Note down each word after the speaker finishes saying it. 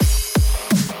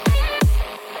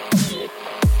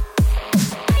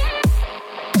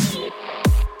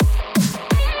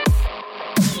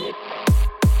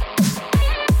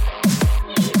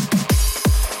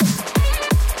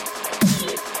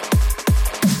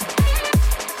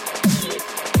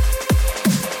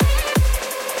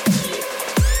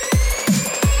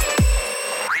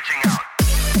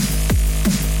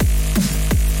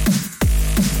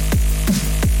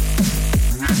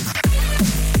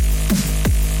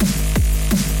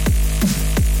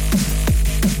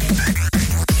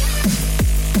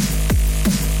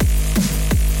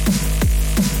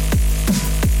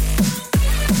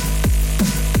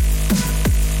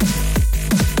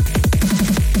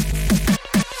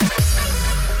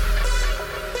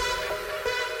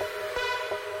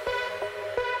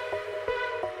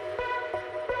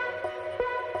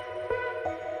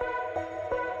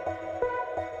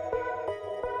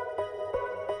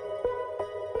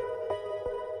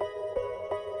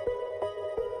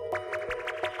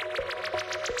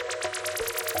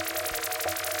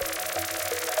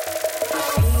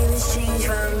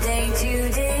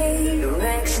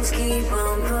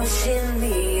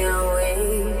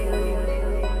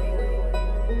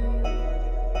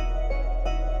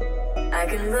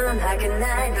can run, I can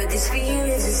hide, but these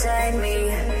feelings inside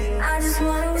me, I just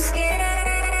wanna escape.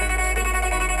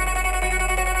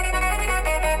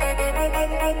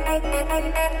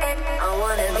 I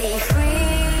wanna be free,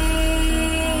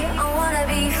 I wanna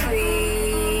be free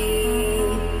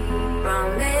from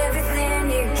everything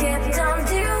you kept on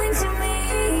doing to me.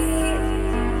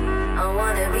 I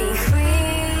wanna be free,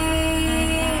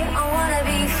 I wanna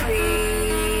be free.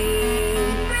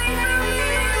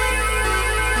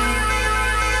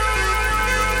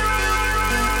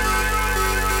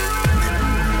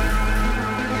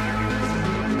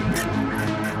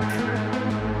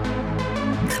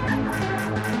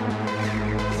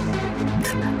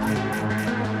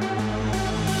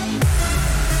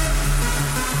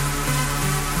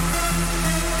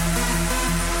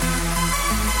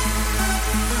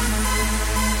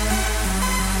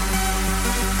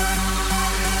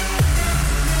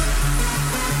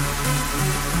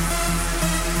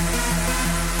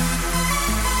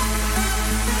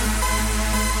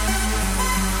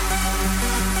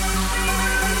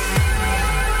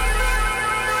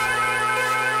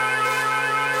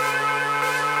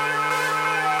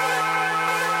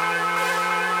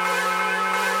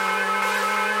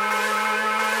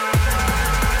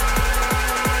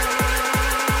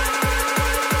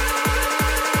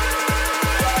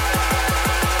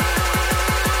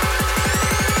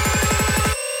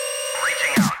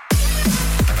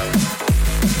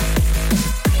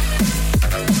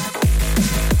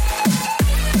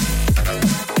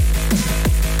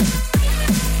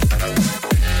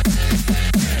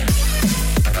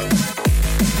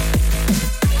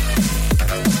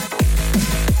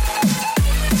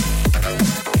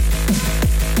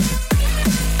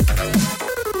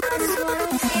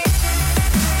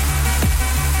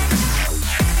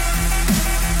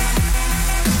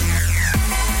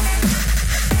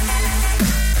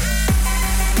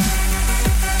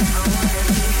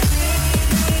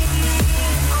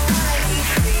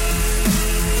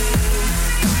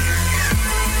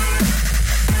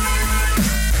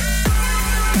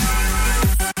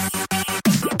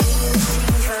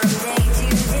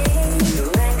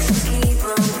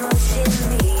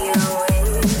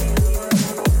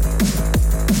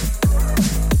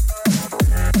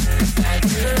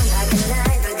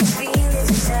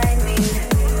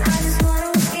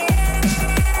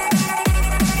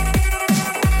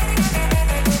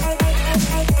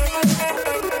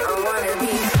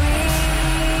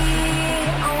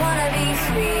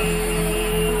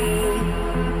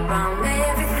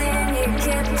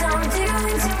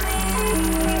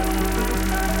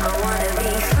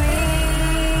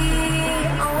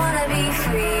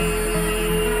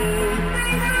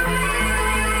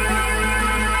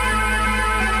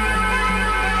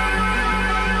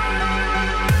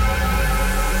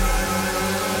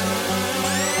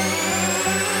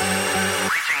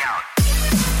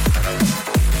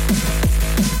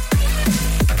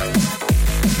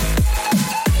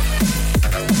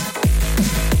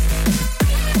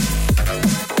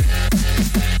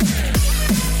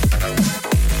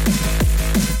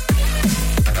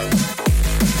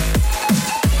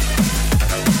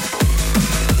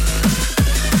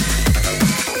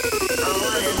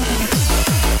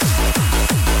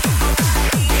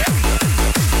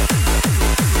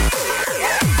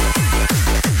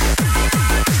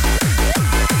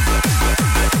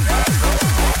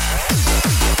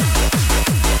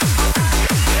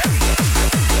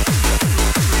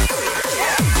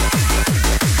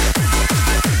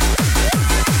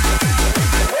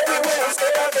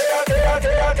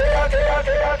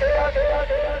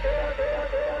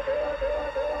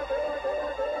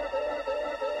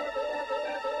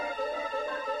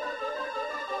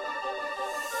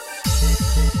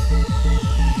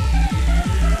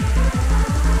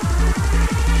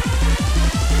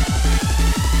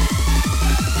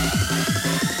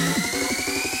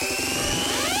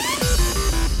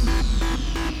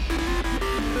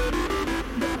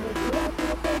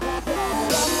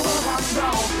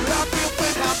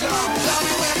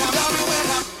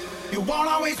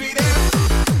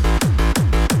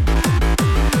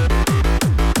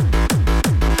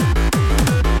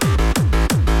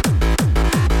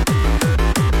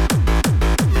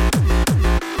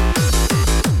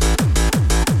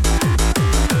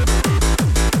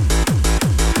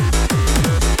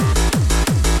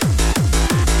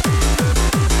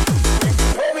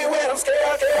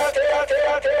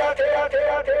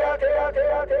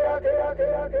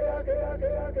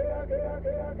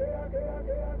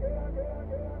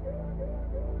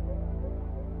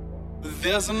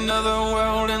 There's another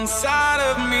world inside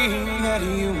of me that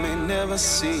you may never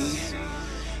see.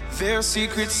 There's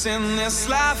secrets in this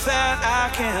life that I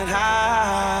can't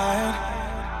hide.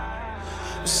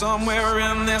 Somewhere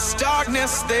in this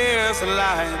darkness there's a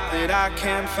light that I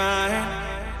can't find.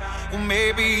 Well,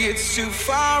 maybe it's too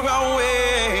far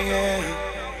away,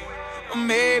 yeah. Or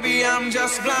maybe I'm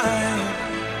just blind.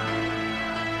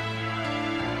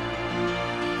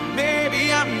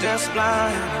 Maybe I'm just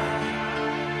blind.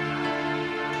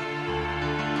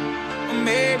 Or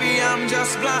maybe I'm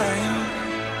just blind.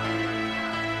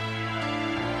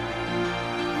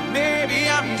 Maybe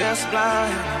I'm just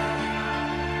blind.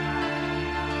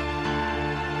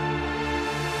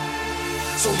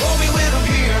 So hold me when I'm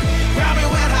here, grab me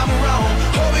when I'm wrong,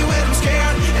 hold me when I'm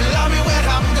scared, and love me when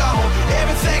I'm gone.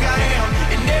 Everything I am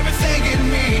and everything in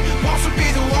me wants to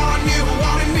be the one you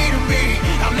wanted me to be.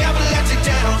 I'll never let you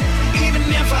down, even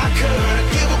if I could. I'd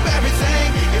give up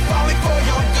everything, if only for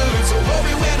your good. So hold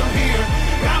me when I'm here,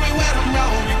 grab me when I'm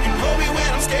wrong. You can hold me when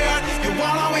I'm scared, you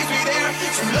won't always be there.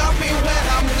 So love me when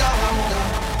I'm gone.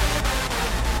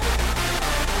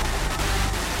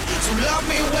 So love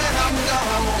me when I'm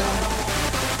gone.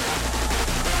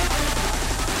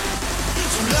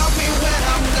 Love me when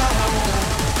I'm gone.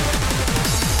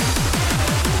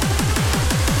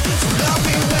 Love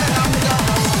me when I'm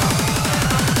gone.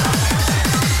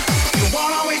 You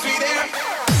won't always be there.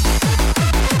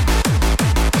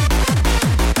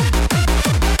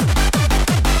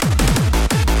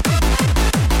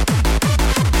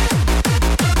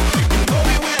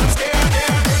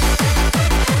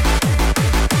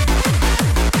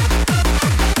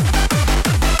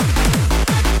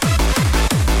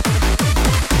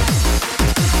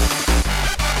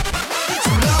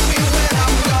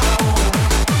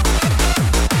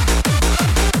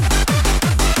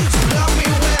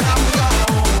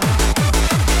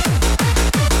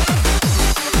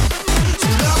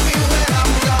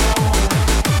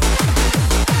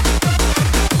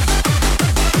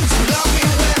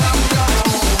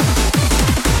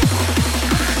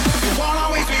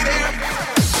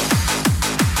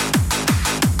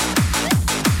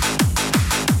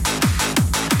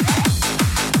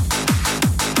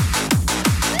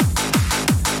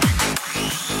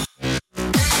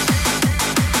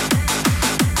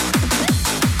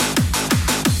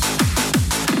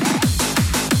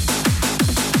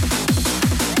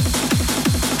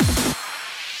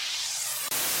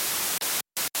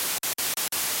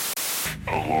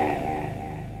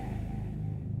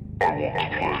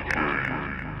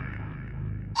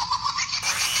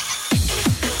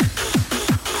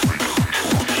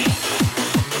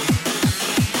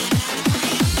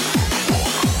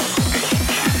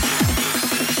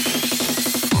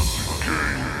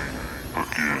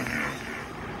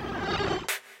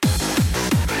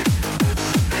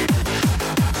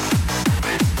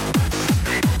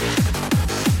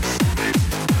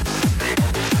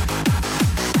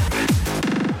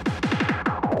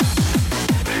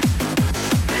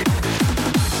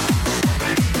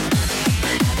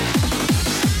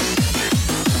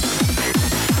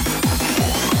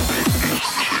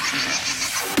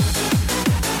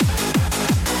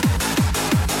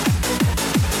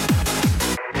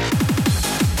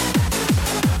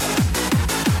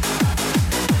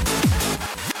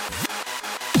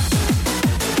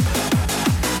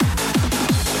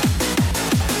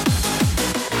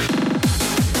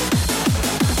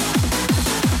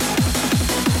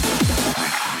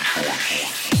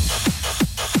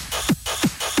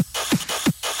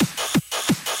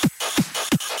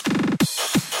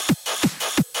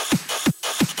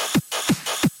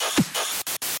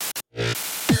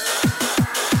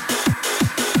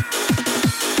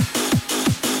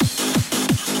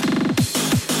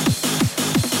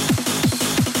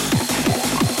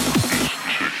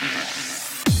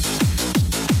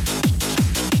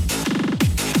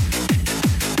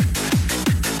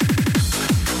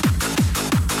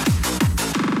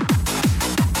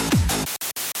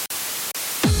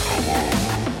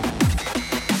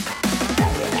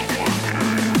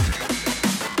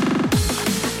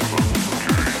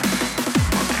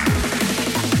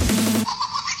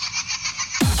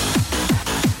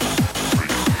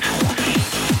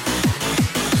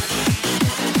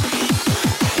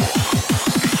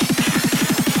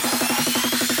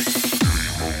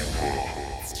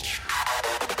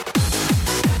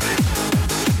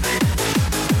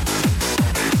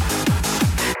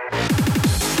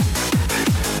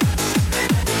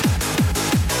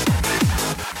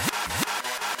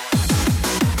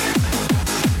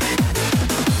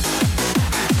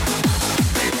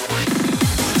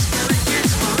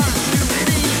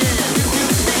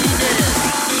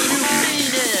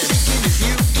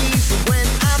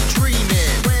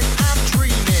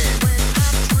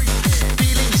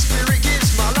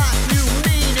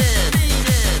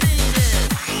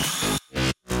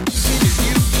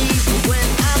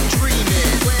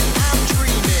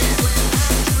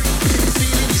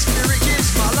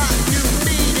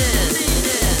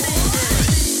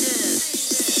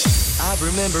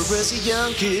 remember as a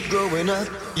young kid growing up,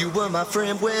 you were my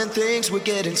friend when things were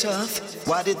getting tough.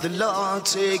 Why did the Lord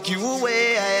take you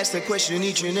away? I ask that question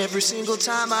each and every single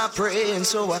time I pray. And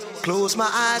so I close my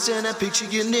eyes and I picture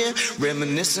you near,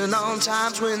 reminiscing on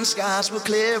times when skies were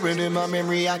clear. And in my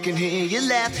memory I can hear you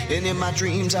laugh, and in my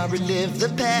dreams I relive the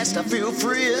past. I feel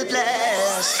free at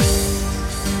last,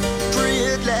 free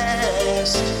at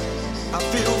last. I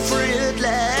feel free at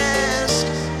last,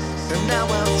 and now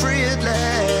I'm free at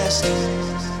last,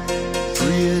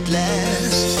 free at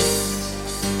last,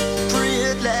 free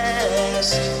at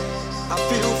last. I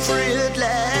feel free at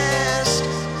last,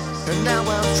 and now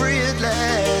I'm free at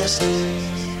last,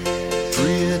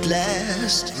 free at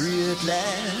last, free at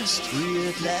last, free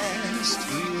at last,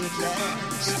 free at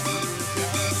last.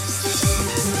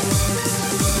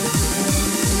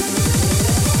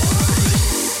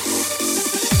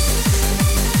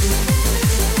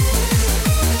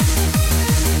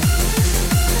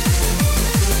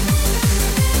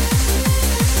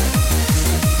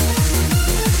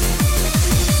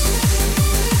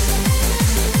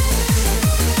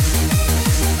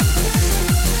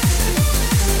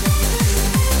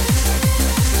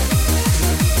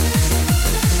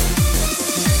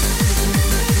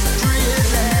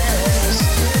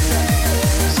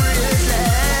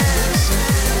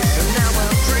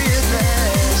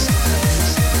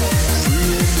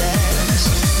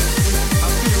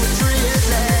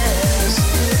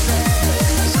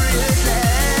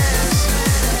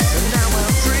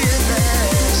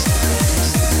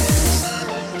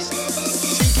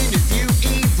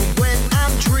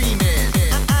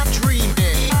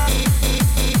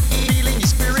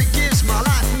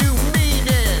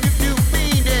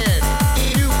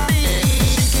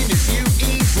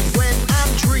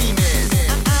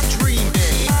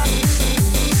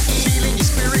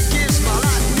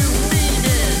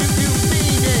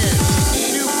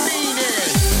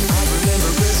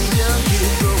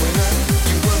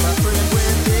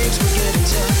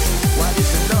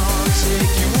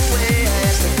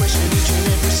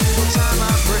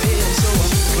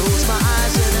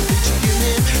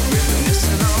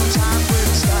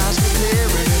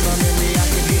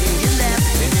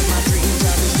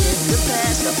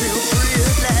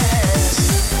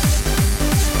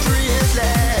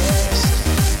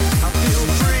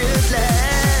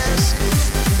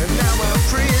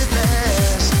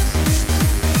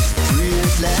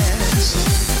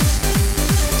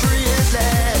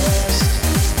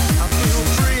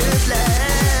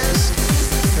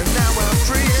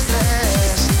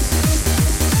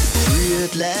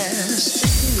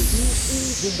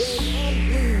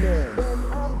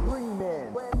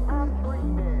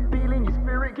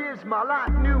 My life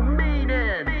new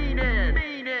meaning.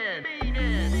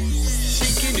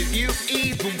 Thinking of you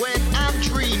even when I'm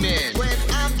dreaming.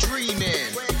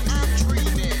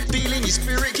 Feeling your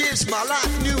spirit gives my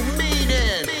life new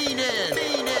meaning.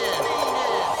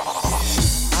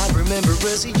 I remember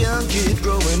as a young kid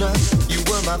growing up, you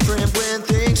were my friend when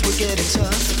things were getting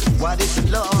tough. Why did the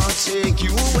Lord take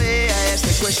you away? I ask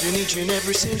that question each and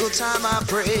every single time I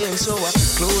pray. And so I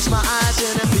close my eyes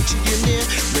and I picture you near,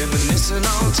 reminiscing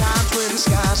on times when the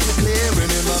skies were clear. And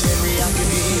in my memory I can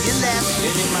hear you laugh,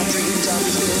 and in my dreams I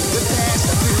relive the past.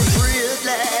 I feel free at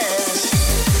last,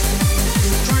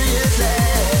 free at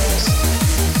last.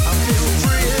 I feel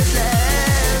free at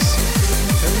last,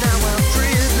 and now I'm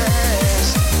free at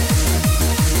last,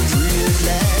 free at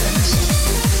last,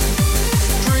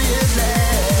 free at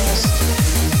last.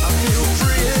 I feel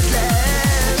free at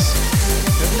last,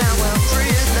 and now I'm free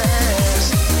at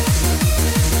last,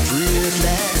 free at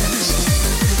last.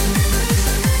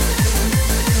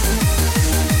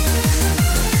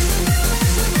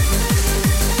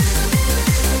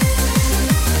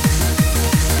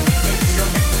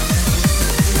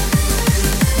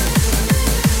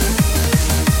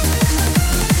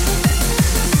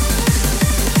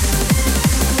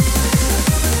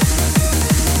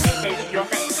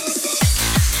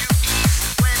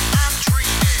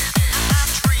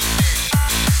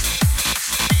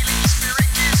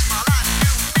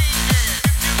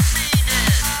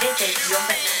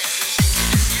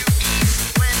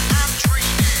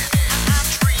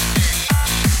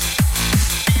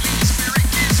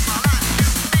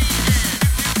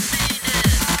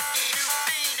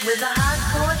 With the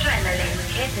hardcore adrenaline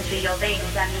hitting through your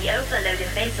veins and the overloaded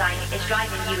bassline is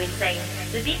driving you insane.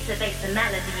 The beats, the bass, the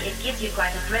melody, it gives you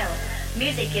quite a thrill.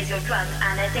 Music is your drug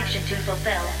and addiction to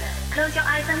fulfill. Close your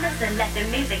eyes and listen, let the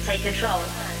music take control.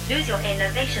 Lose your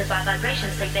innovations while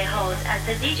vibrations take their hold. As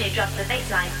the DJ drops the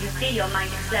bassline, you feel your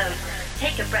mind explode.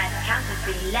 Take a breath, count to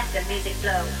 3, let the music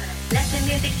flow. Let the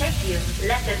music take you,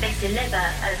 let the bass deliver.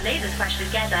 As lasers crash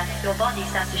together, your body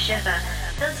starts to shiver.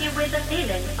 Fills you with a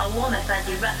feeling, a warm and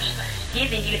fuzzy rush,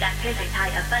 giving you that perfect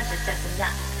high, a buzz is just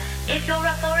enough. If you're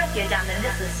up or if you're down, then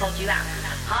this will sort you out.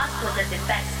 Hardcore does it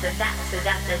best, so that's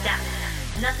the dance.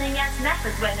 Nothing else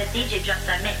matters when the DJ drops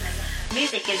a mix.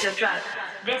 Music is your drug,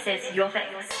 this is your fix.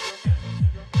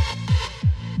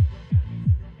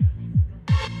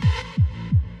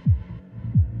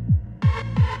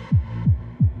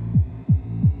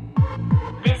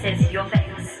 This is your fix.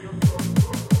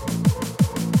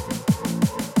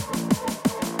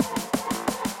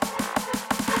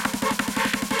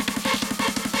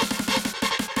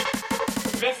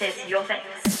 This is your fix.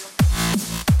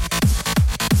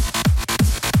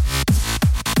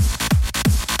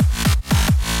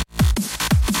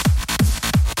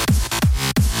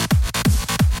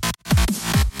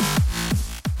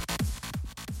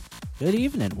 Good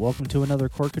evening. Welcome to another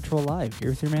Core Control Live.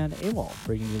 Here with your man AWOL,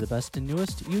 bringing you the best and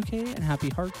newest UK and happy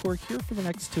hardcore here for the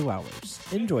next 2 hours.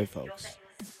 Enjoy, folks.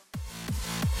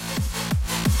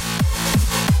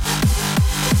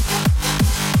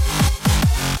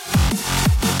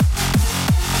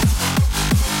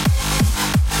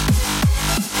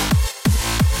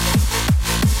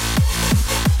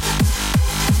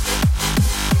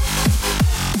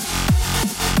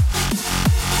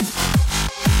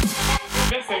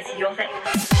 Your fix.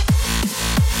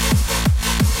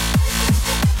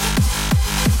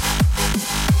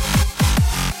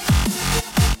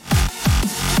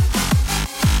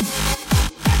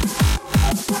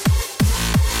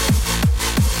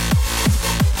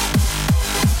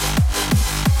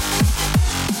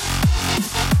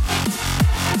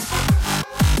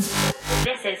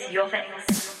 This is your fix.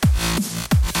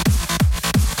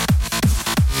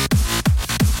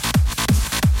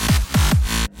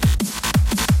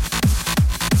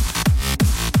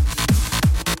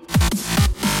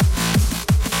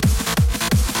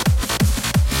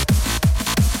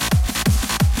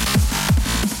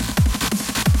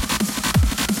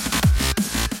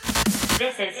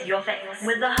 Your fix.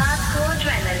 With the hardcore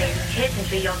adrenaline hitting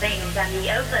through your veins and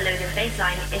the overloaded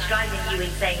bassline is driving you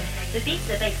insane. The beats,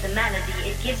 the bass, the melody,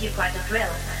 it gives you quite a thrill.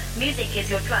 Music is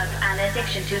your drug, an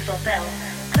addiction to fulfill.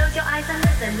 Close your eyes and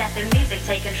listen, let the music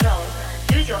take control.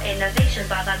 Lose your innovation,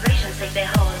 but vibrations take their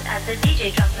hold. As the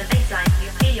DJ drops the bassline, you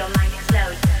feel your mind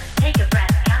explode. Take a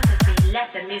breath, count to 3,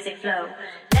 let the music flow.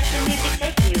 Let the music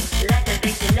take you, let the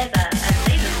bass deliver. As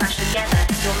lasers crash together,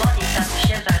 your body starts to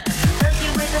shiver. Fills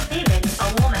you with a feeling, a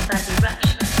warm and fuzzy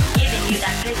rush, giving you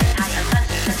that pleasant high, a buzz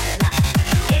is just enough.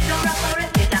 If you're up or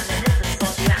if you're down, then this will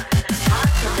sort you out.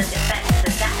 Hardcore does it best,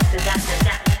 so that's the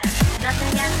dance.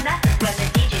 Nothing else matters when the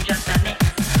DJ drops a mix.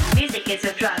 Music is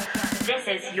your drug, this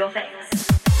is your fix.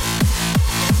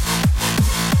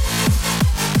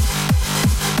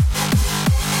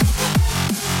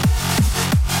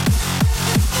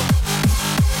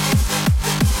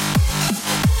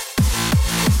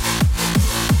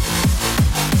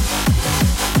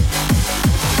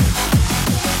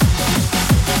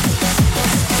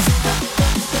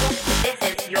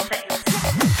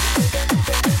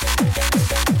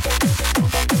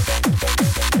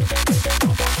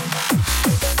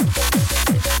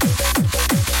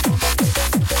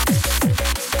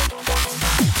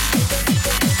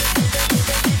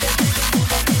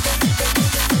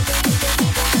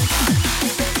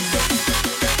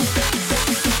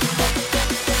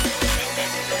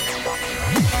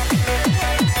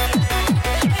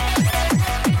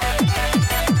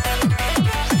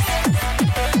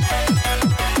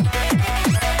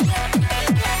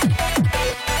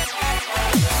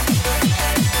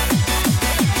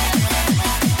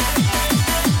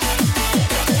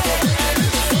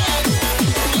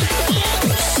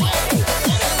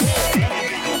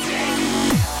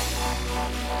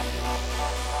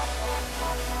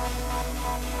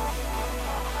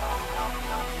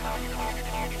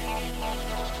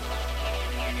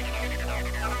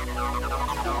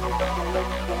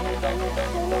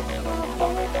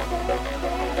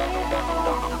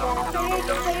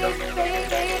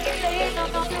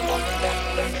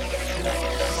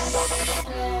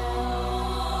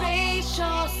 Brace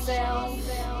yourself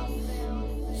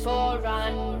for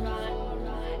an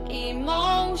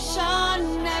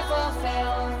emotion never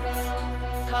felt,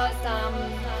 'cause I'm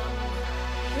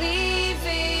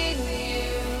leaving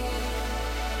you.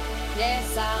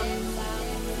 Yes, I'm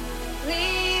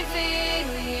leaving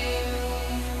you.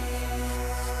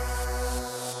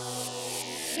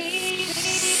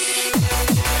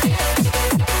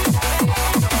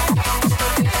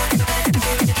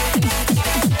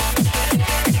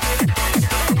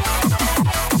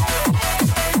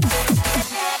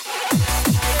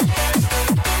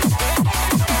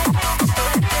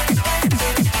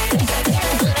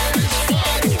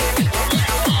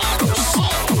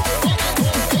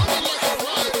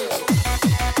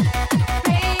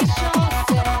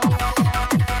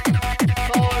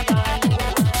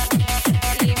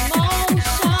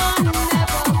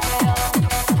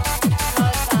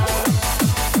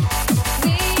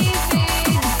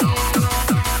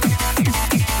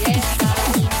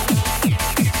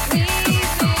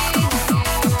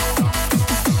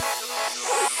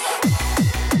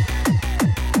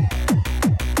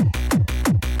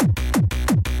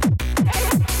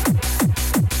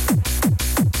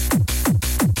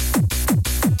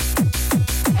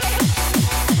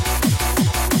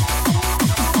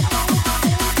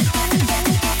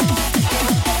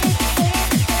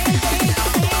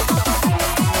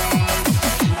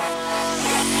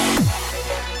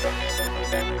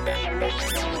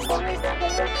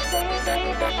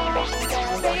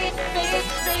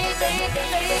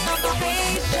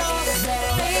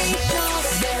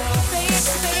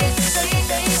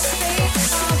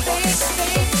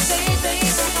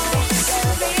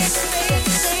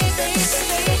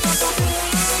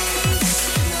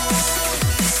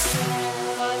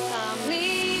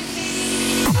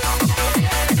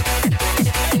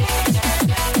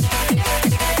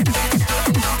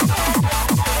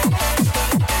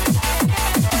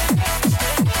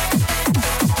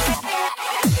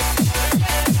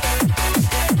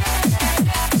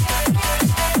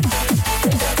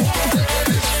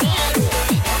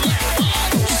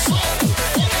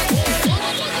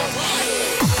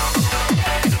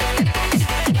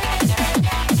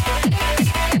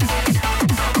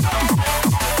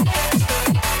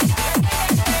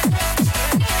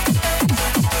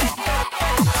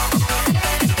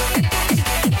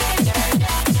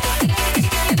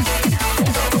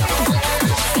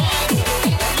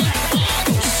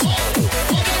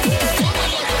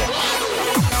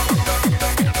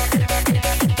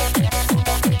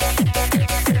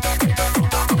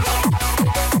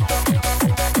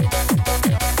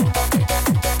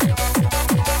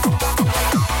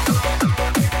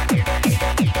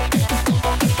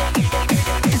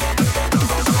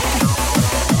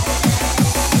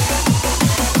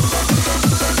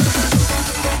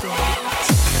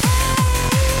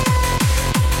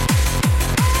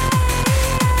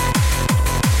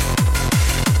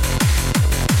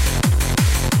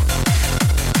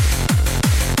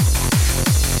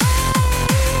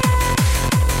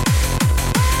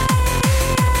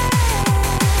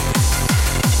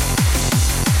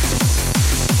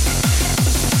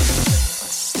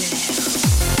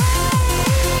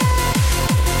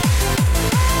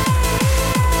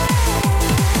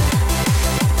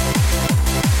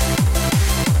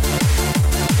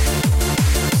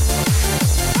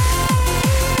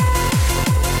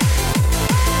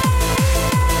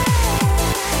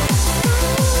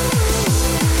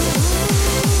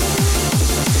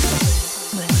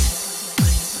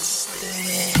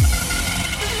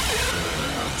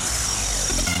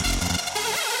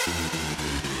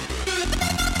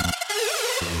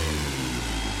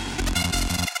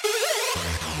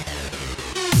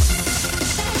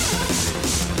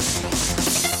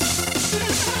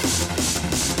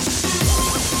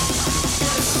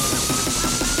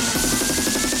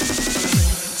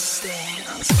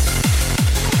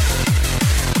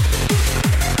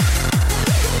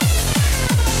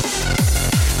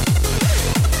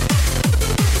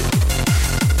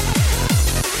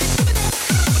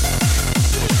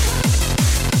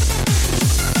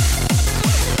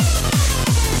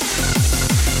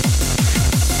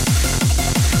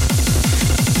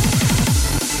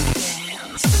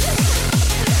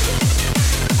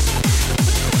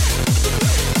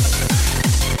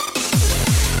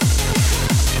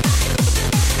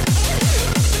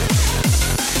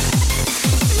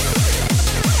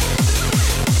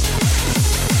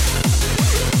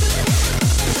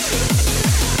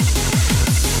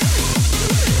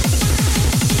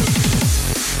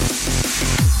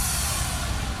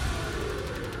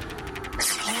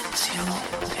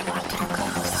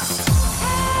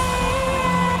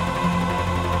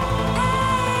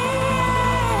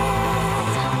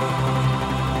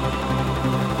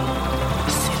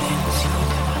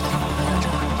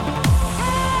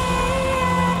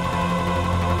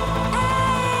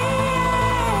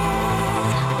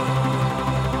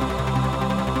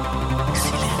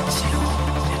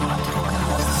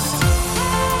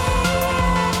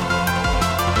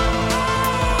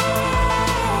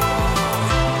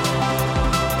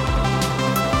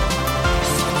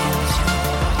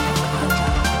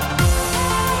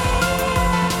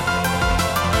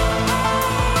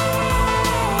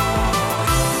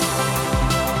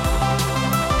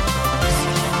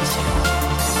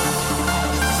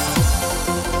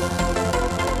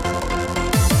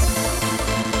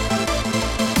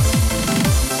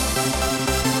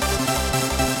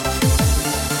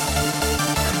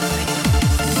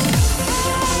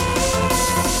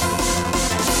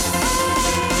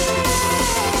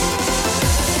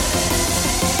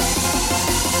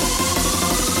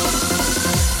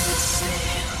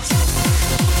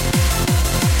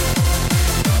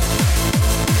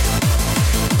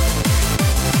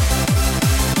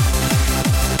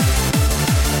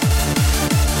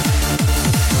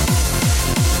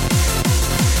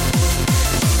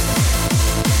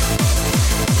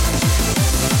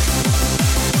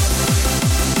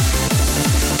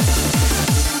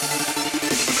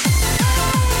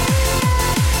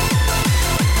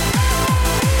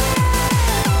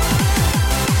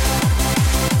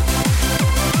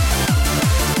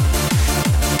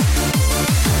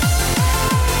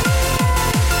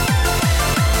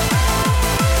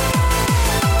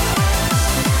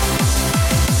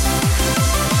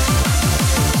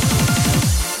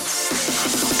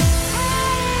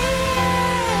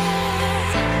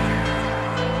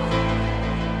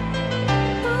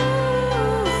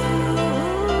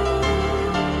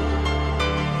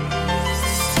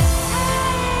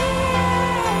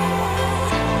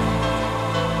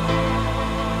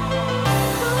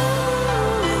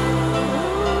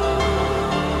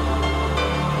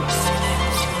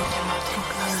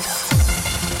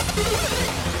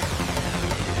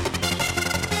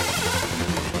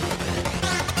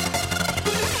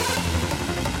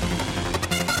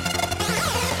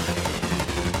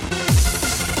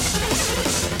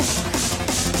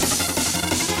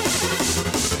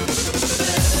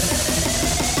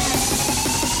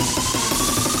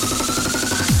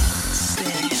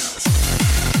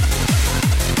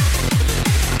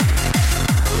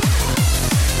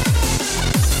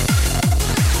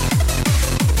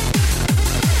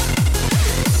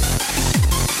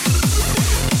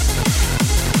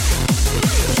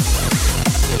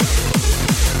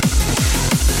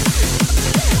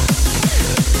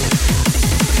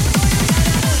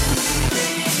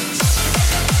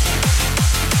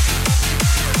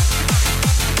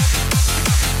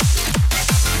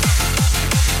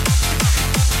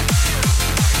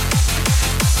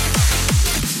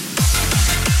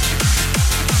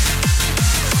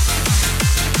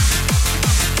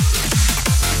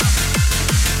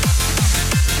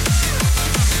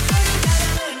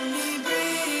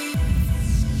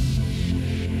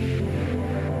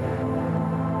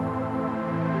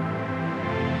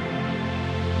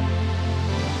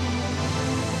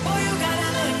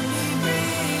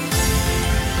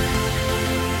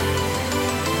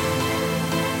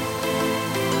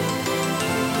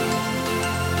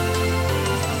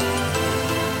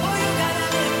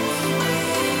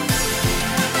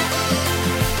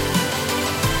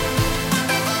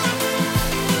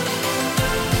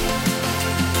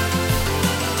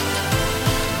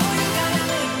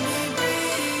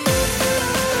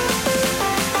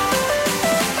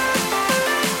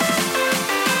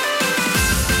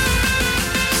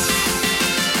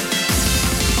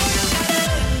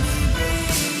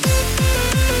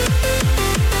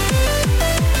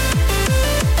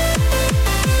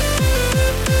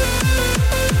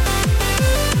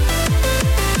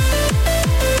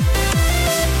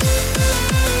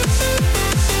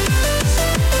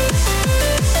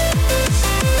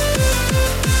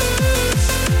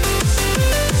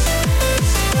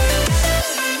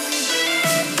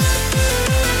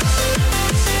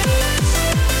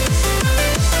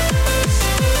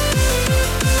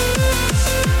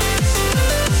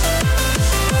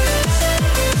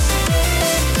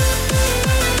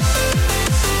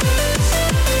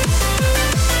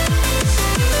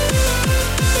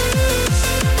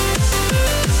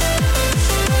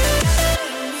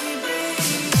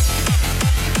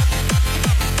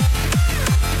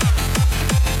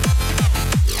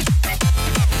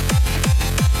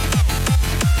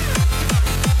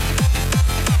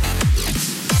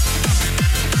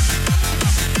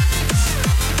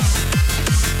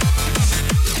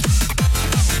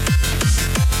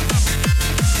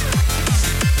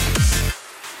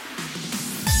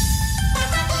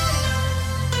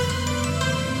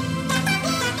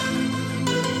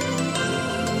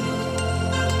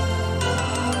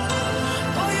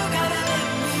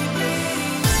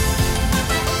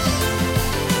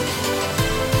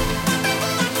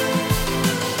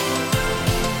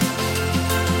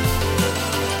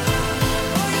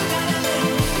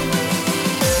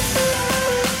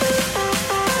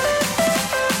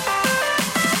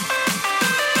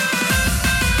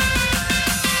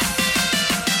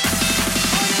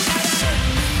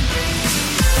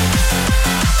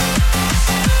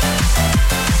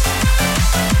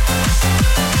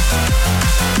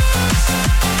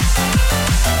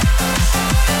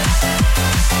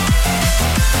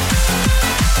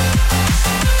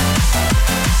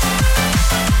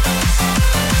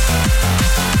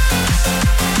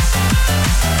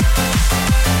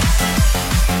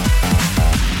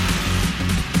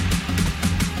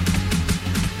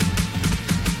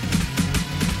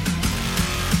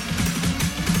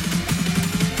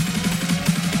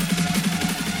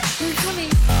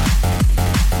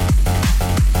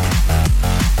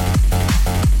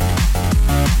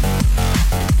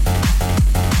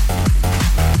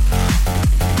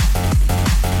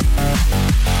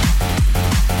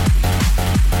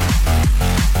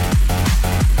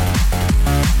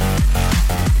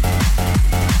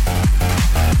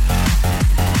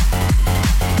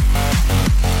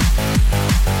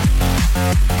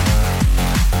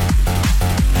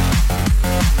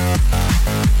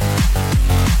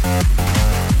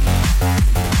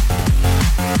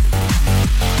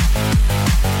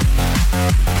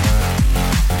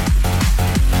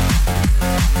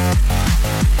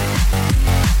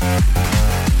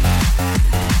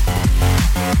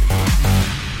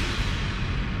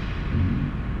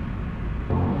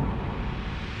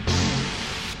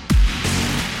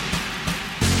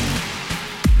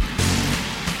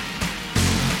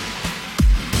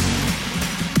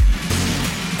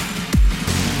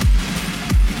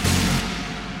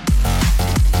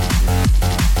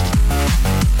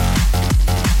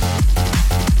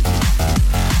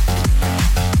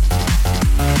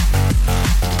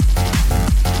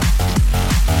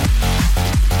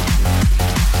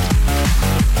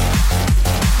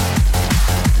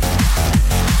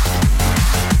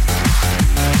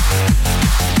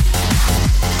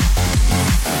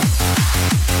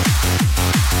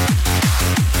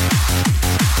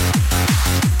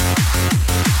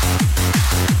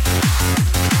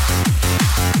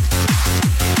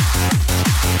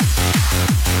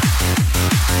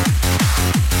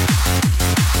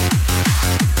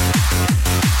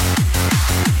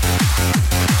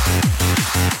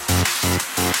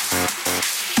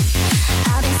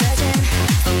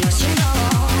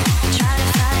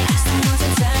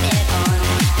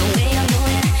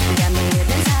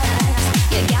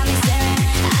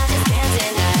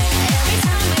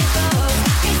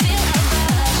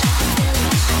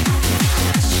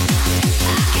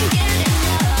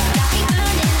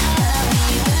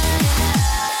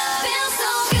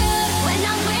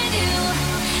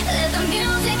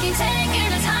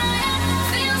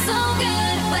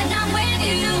 when I'm with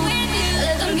you.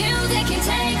 Let the music keep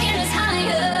taking us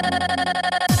higher.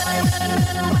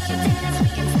 Watch you dance, we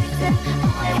can sex it.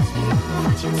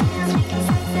 Watch you dance, we can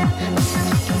sex it.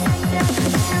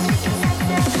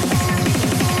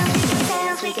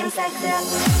 Dance, we can sex it.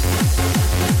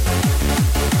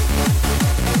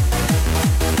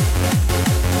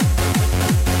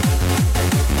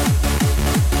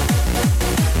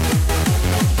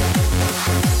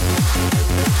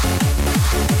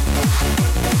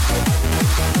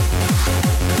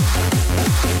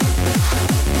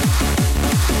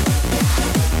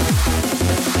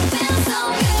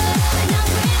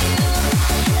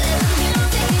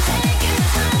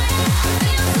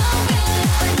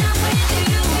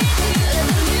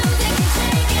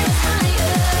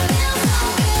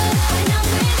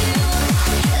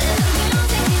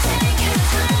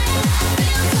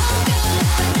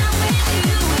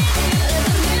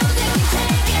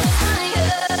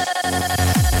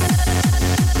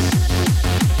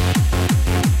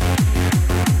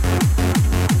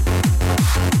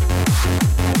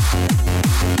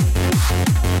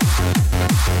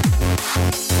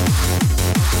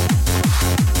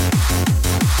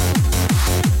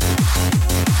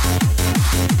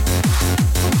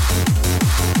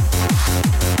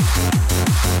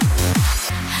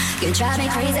 You drive me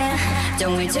crazy,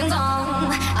 don't wait too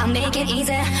long. I'll make it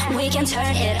easy, we can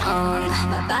turn it on.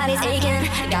 My body's aching,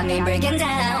 got me breaking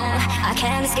down. I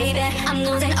can't escape it, I'm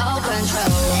losing all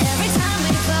control. Every time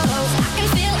we close, I can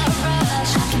feel a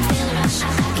rush. I can feel a rush, I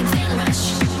can feel a rush.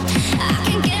 I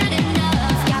can't get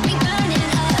enough, got me burning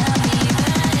up, me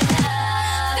burning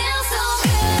up. Feels so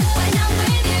good when I'm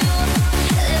with you.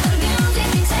 Let the music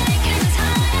keep taking us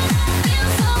higher.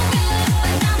 Feels so good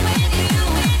when I'm with you.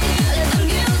 Let the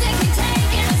music keep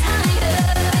taking us higher.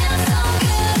 Feels so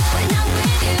good when I'm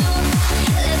with you.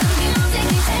 Let the music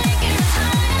keep taking us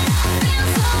higher.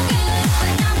 Feels so good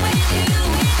when I'm with you.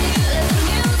 Let the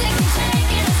music keep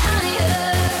taking us higher.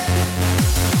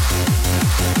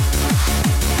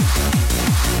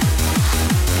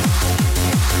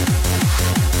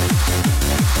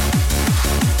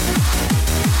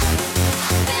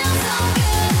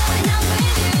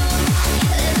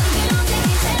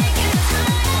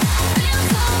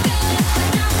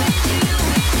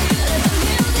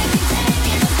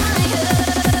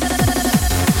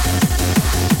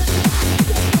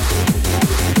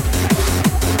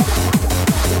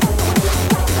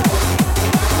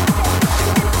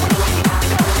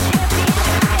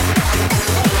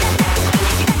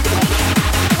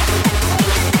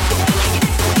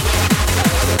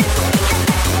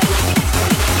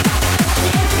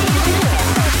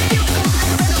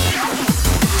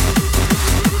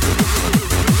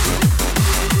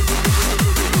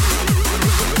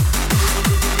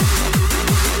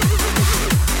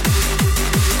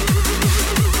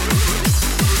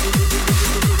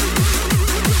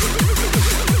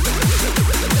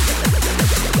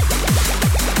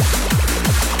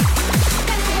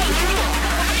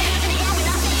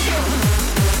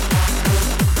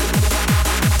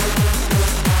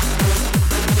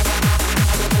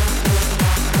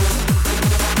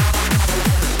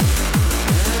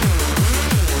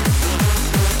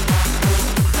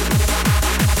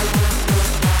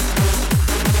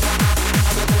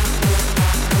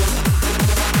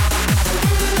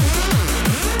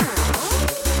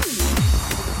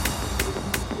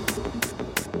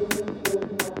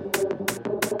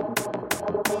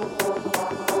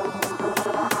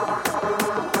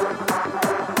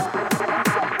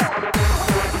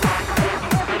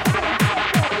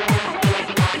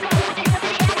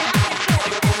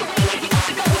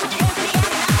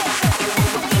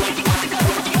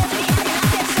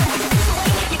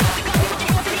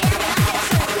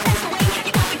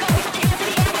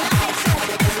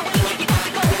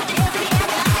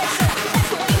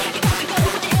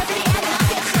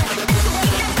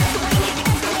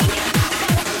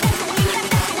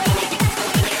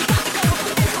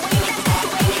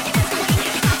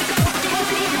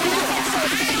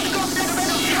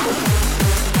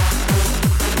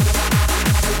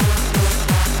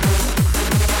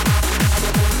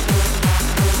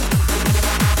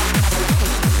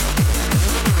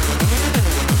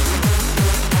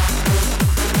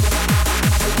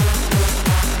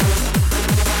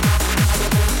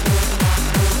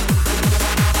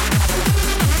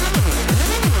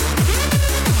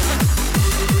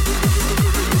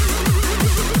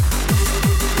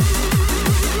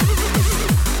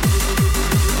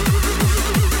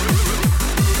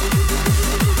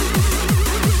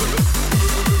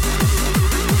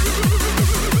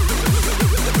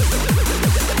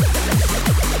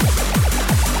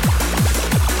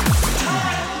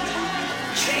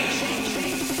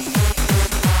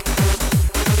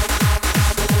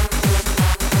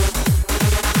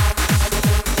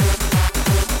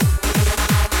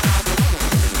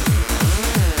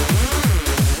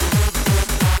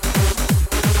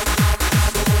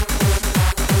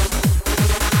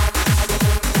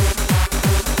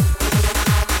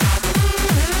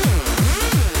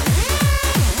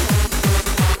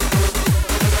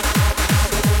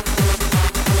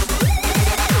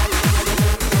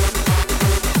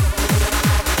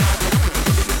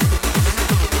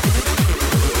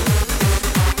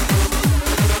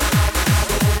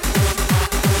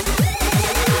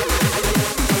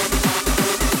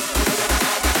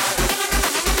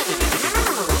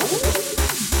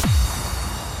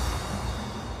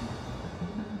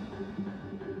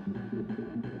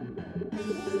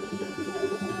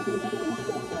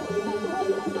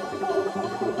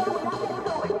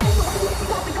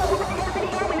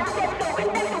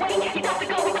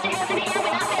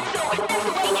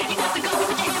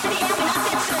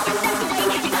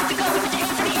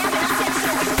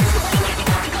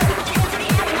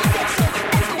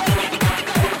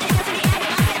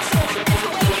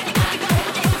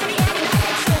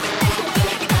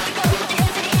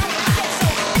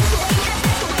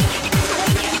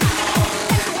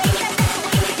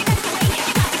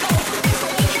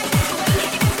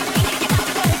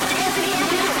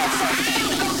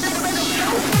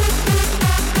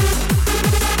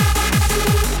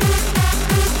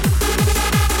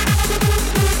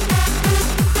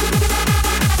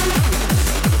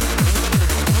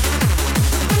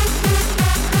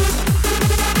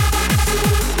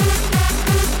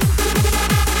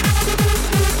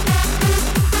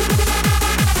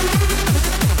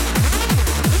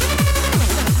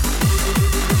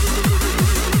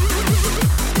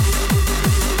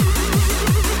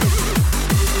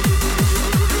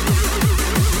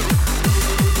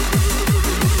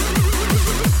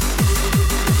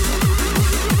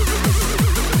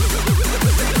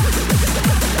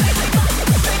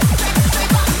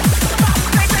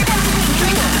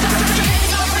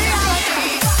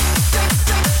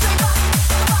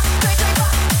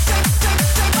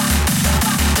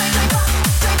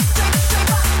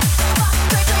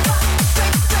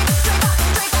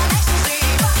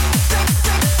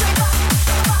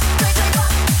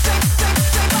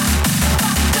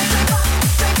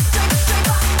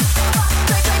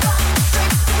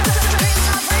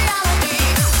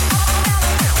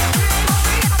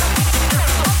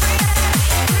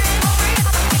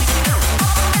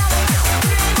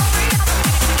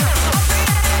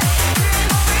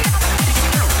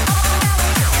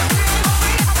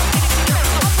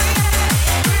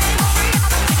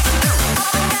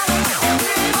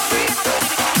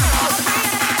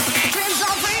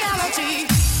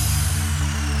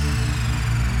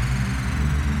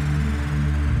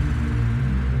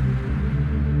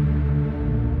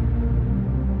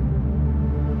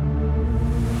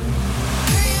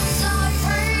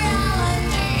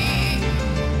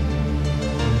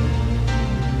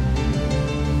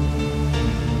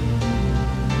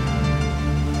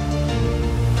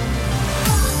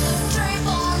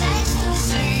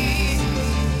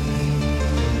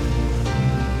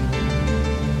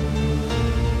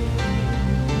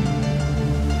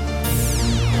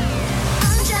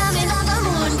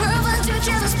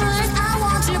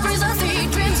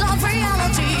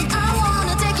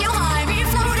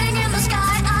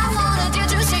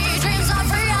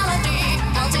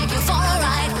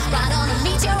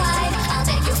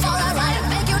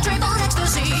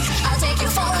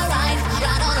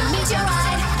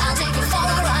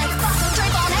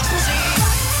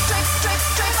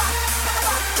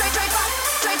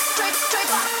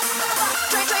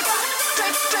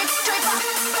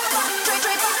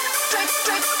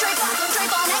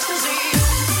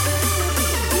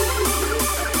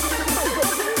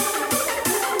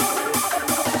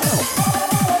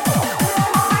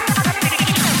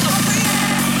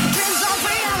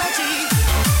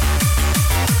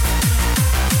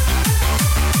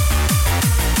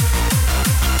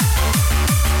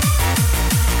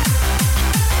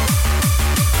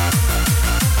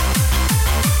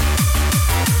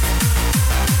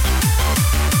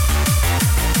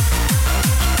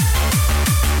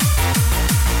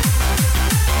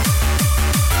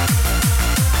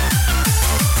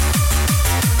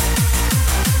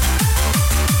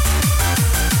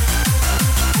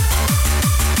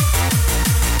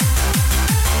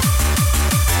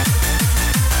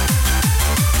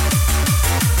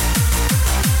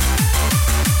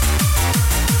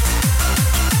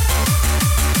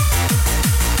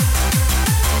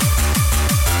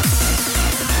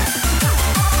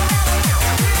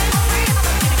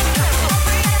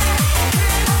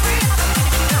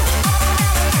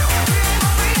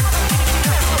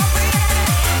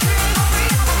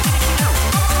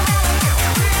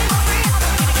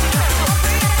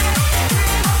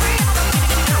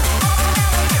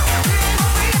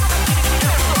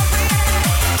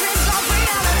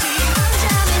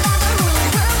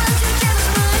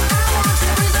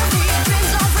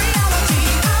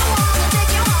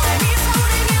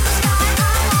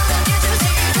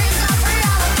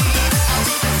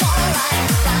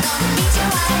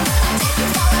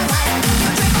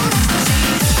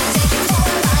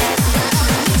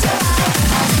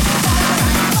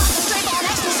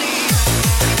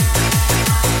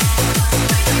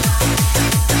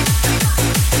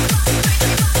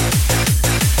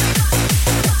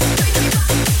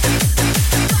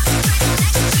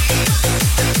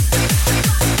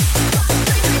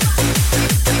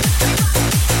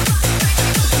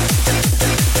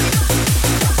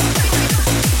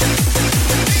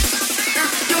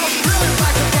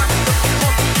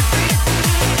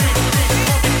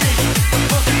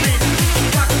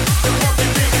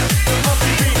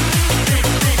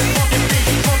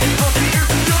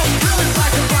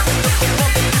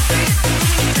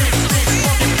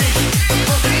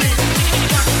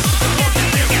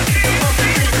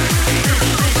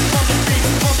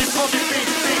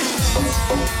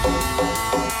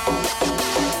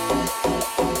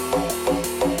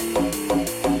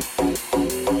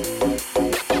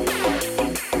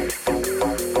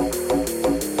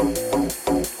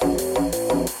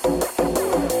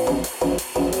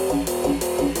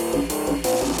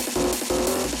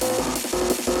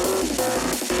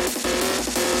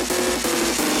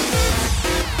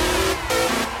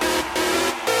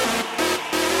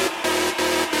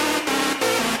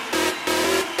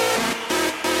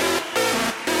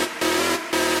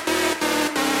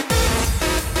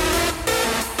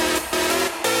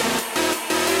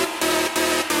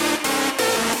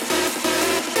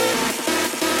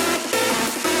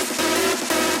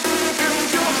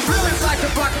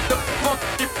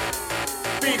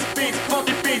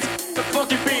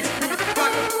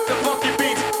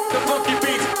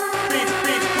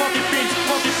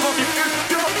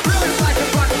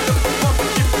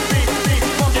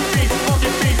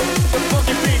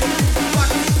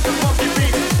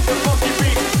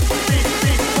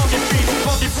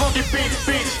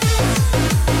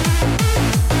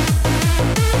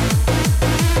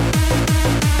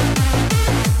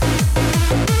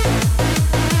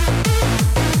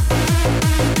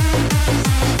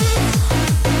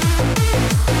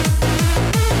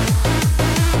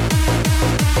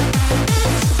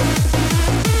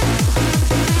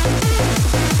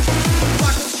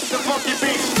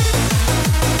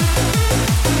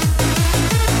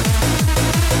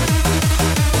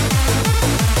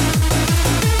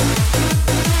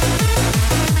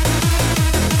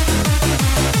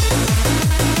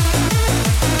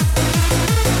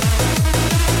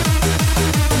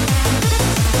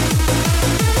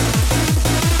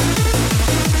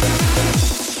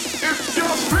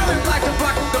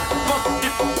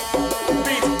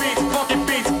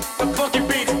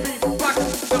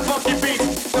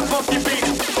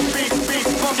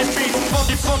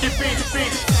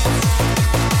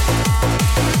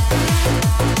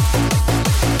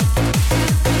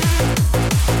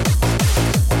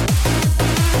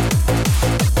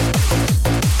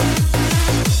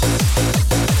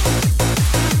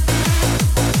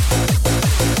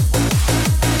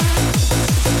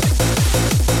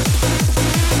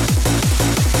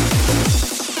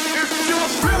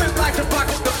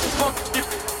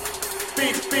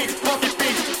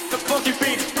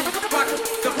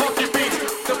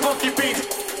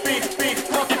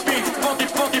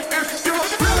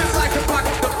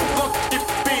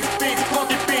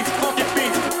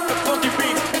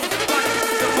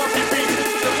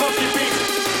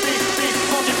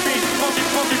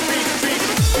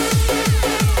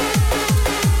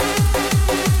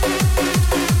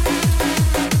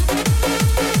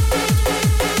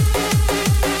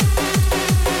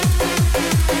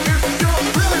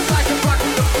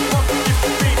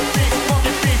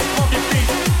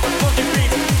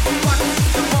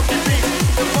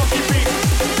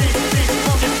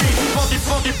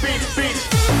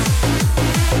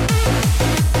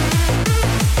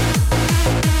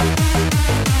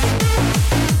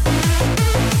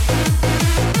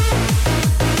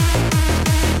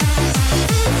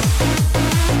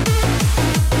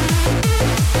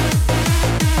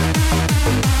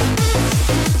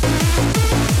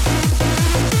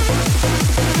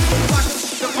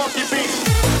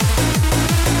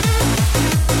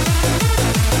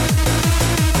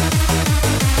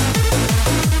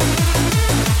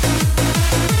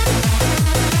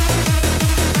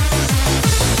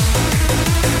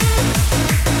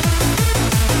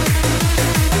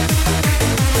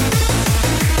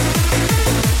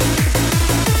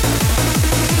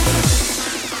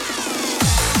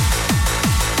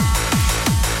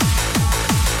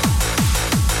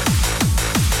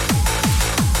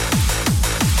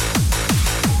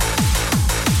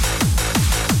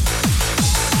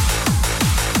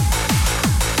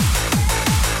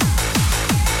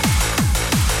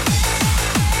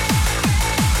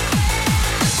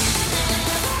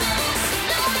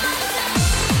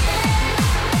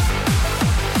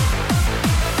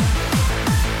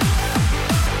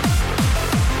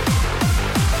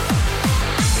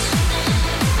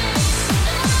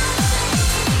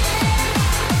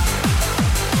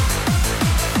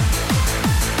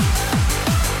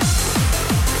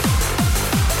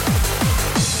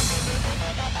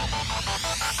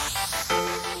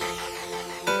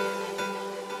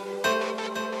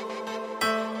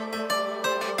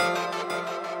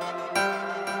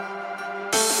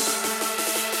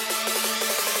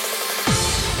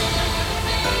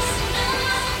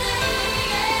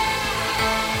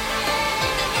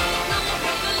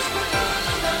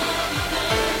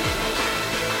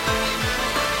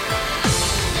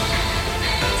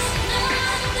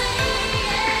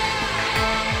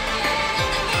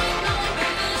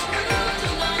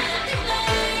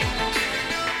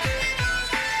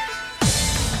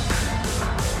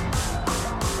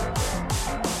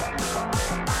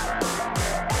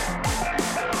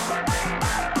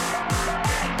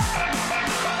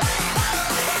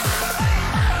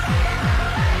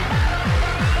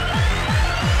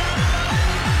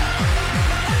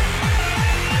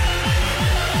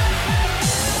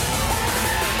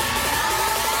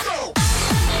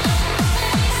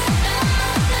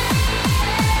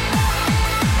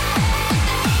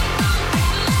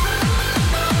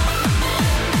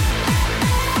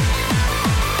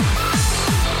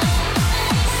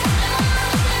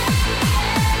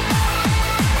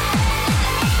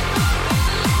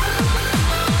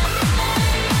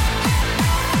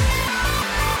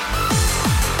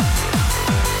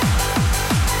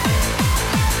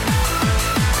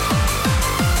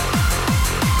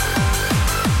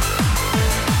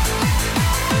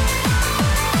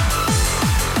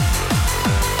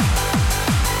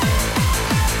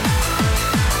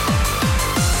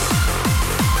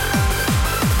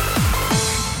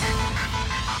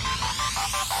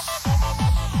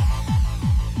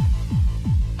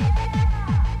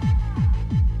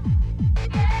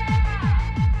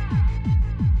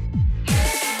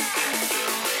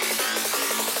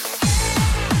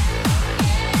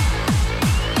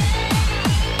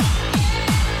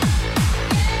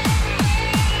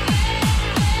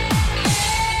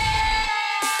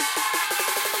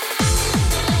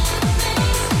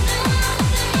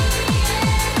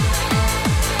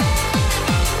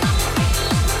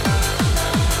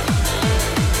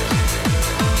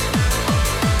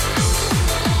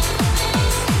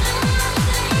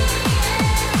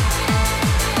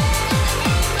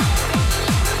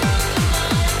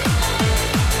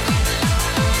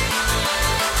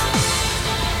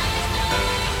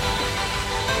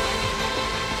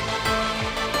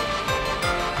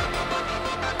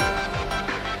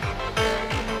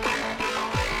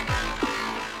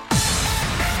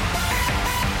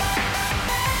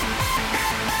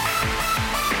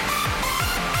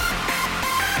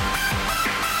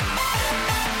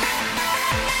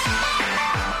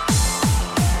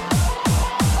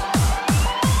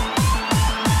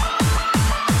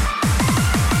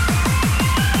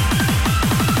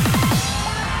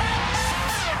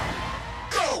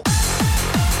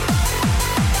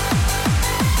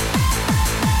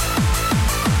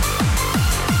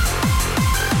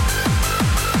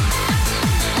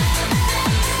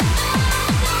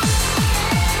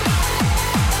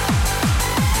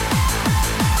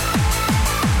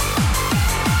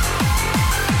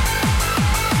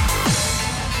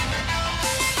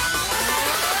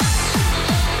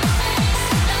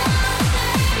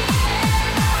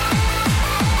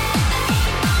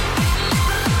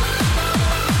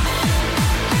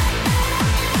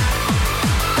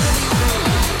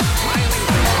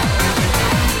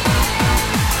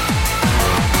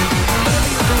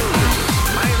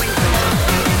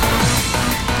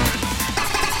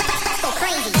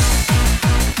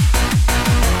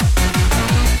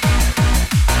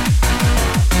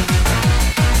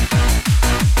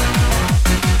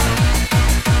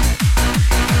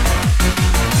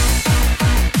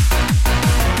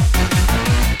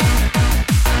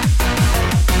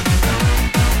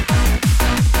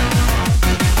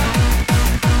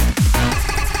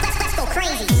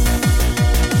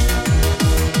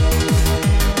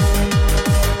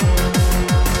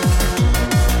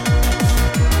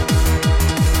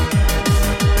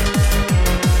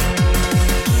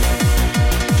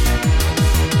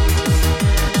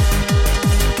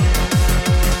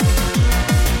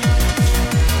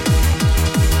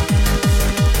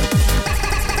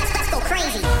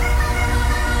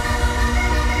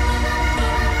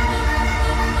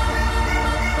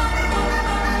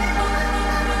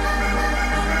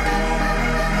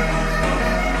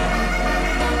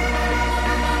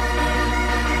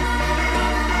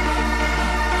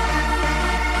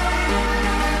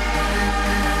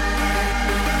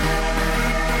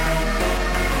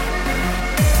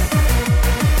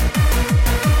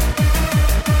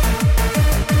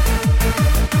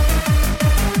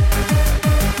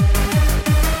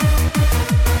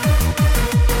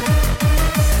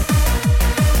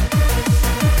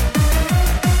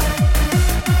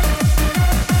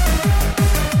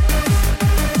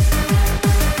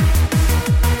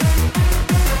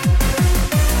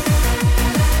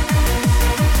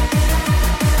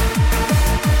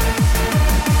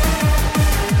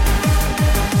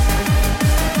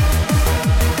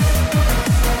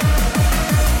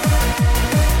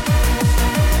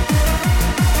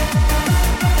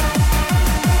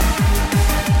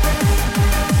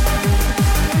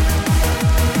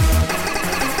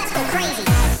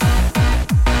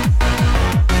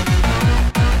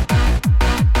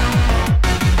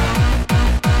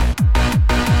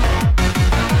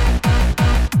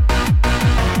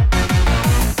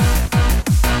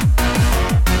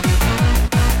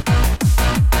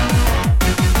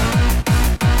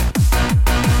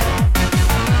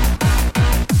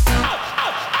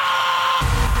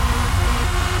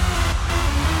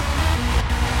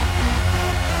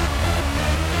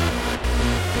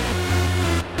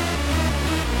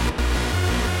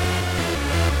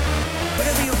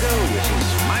 go, you'll see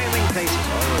smiling faces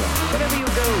all around. Wherever you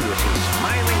go, you'll see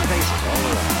smiling faces all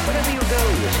around. Wherever you go,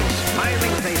 you'll see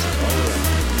smiling faces all around.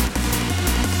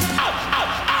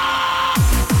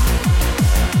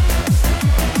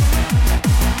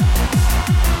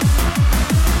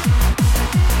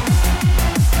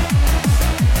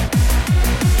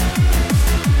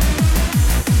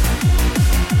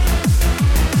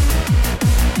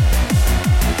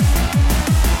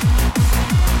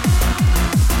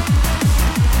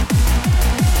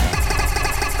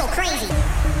 Crazy.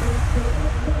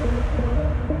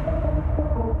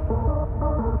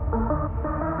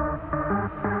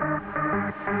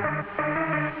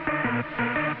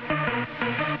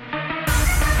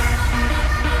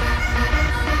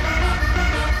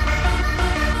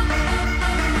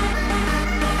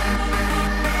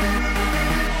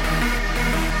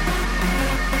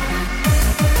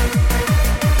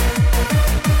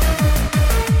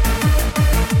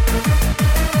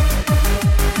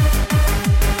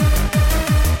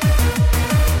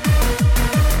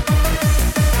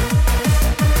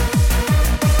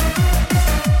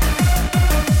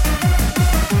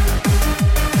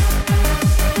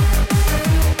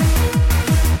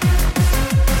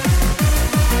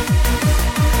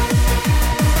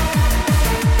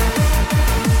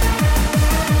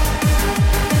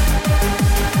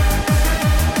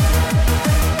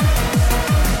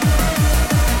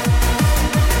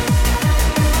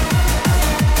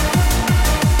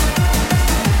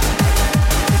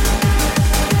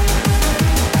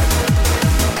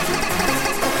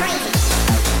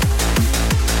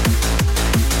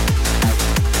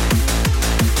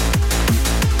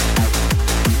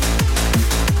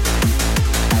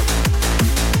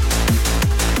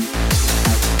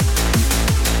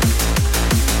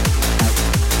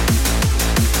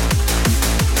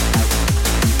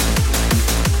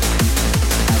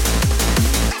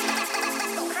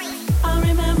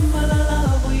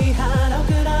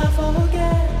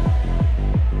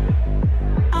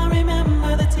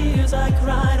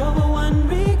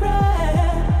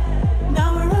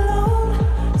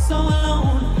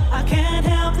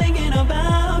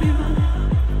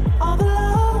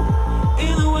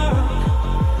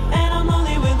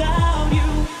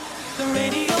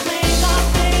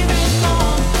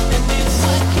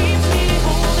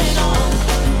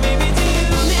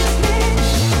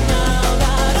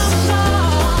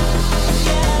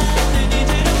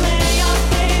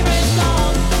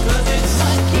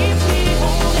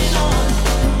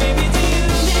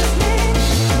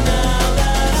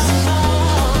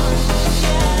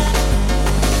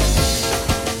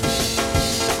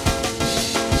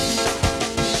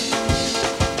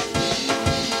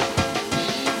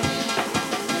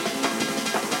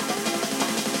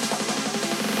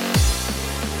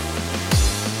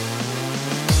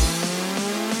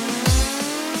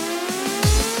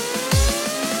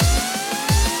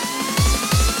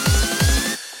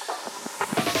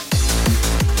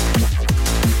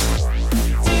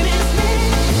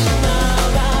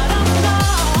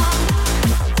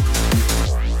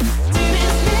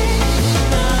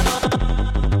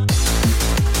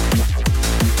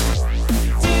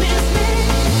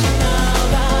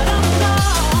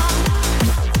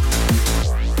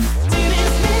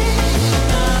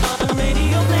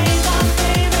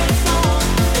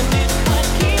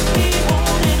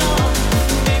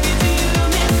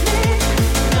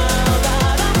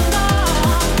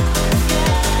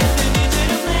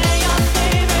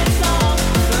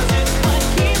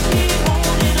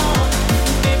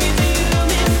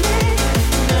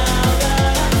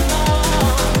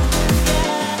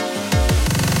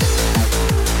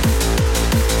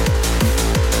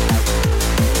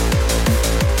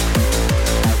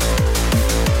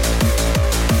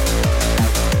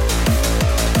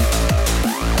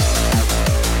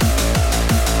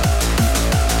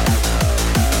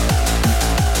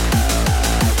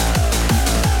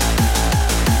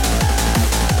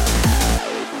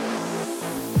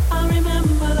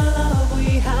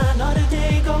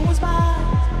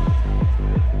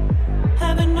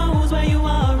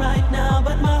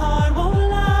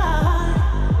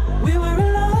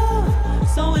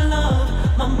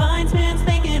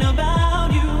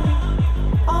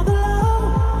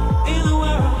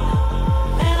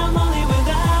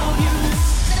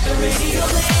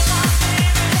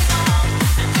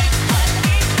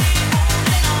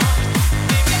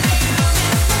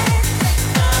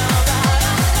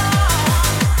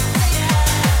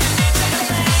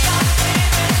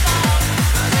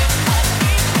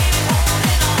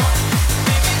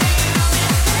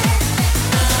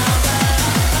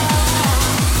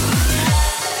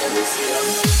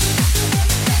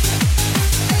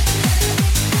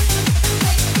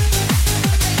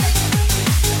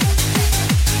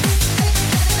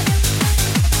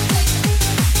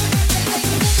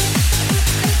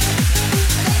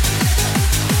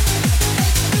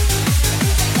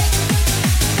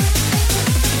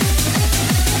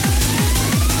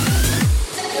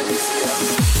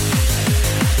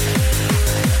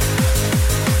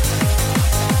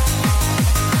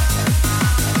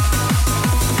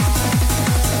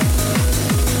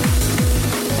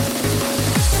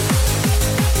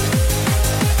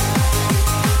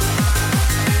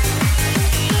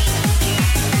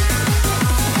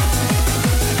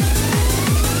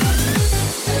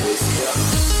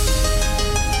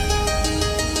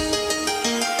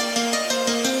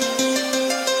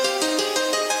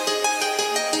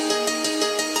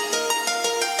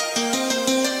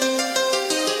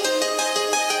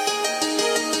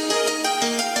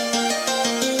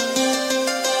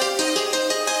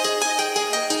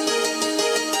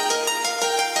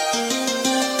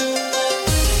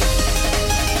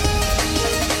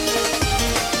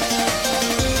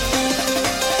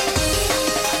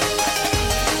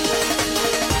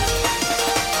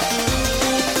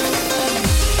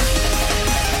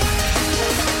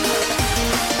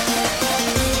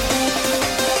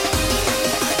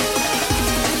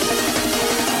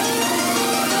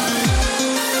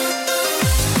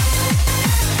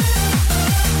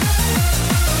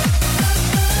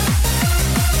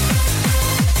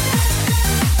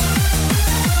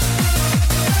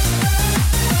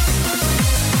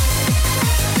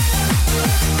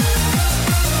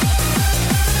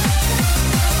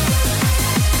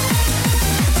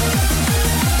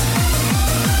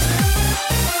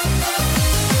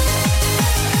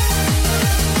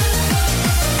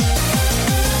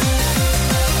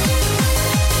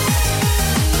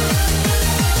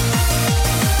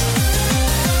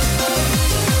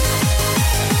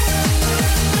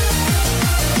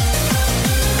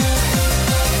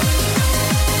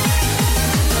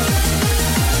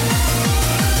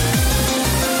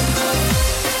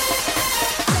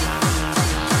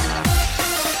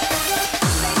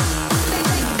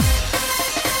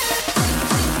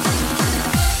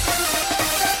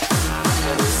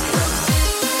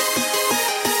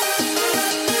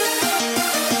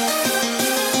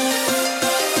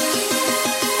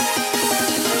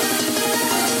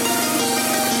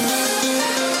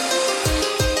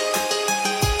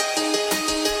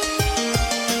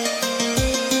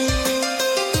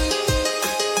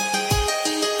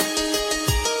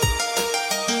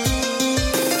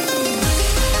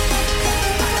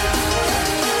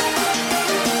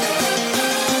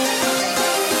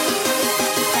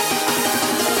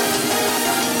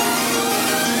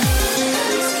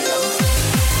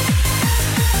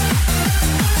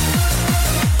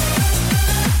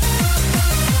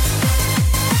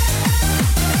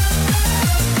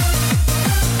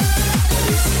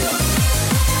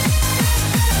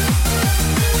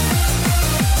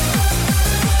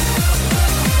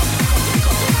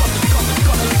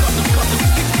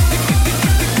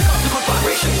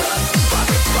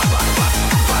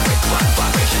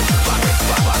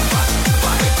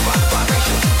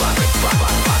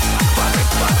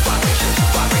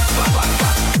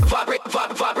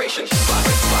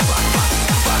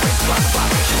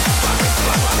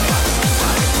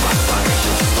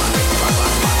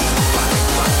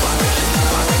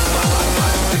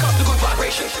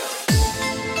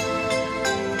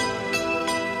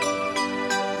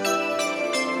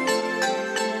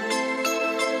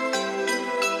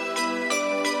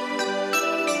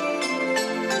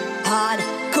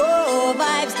 Hardcore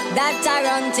vibes that are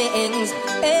on things.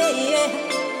 Hey, yeah.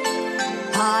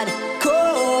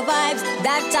 Hardcore vibes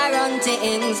that are on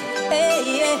things.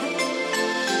 Hey, yeah.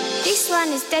 This one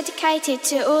is dedicated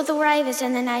to all the ravers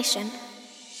in the nation.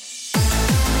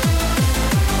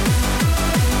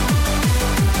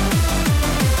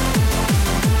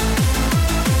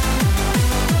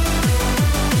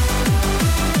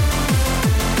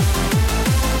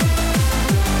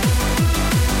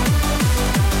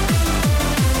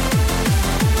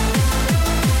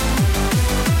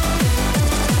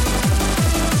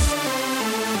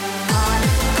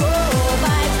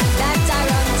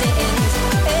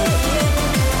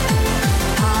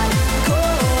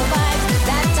 Hardcore vibes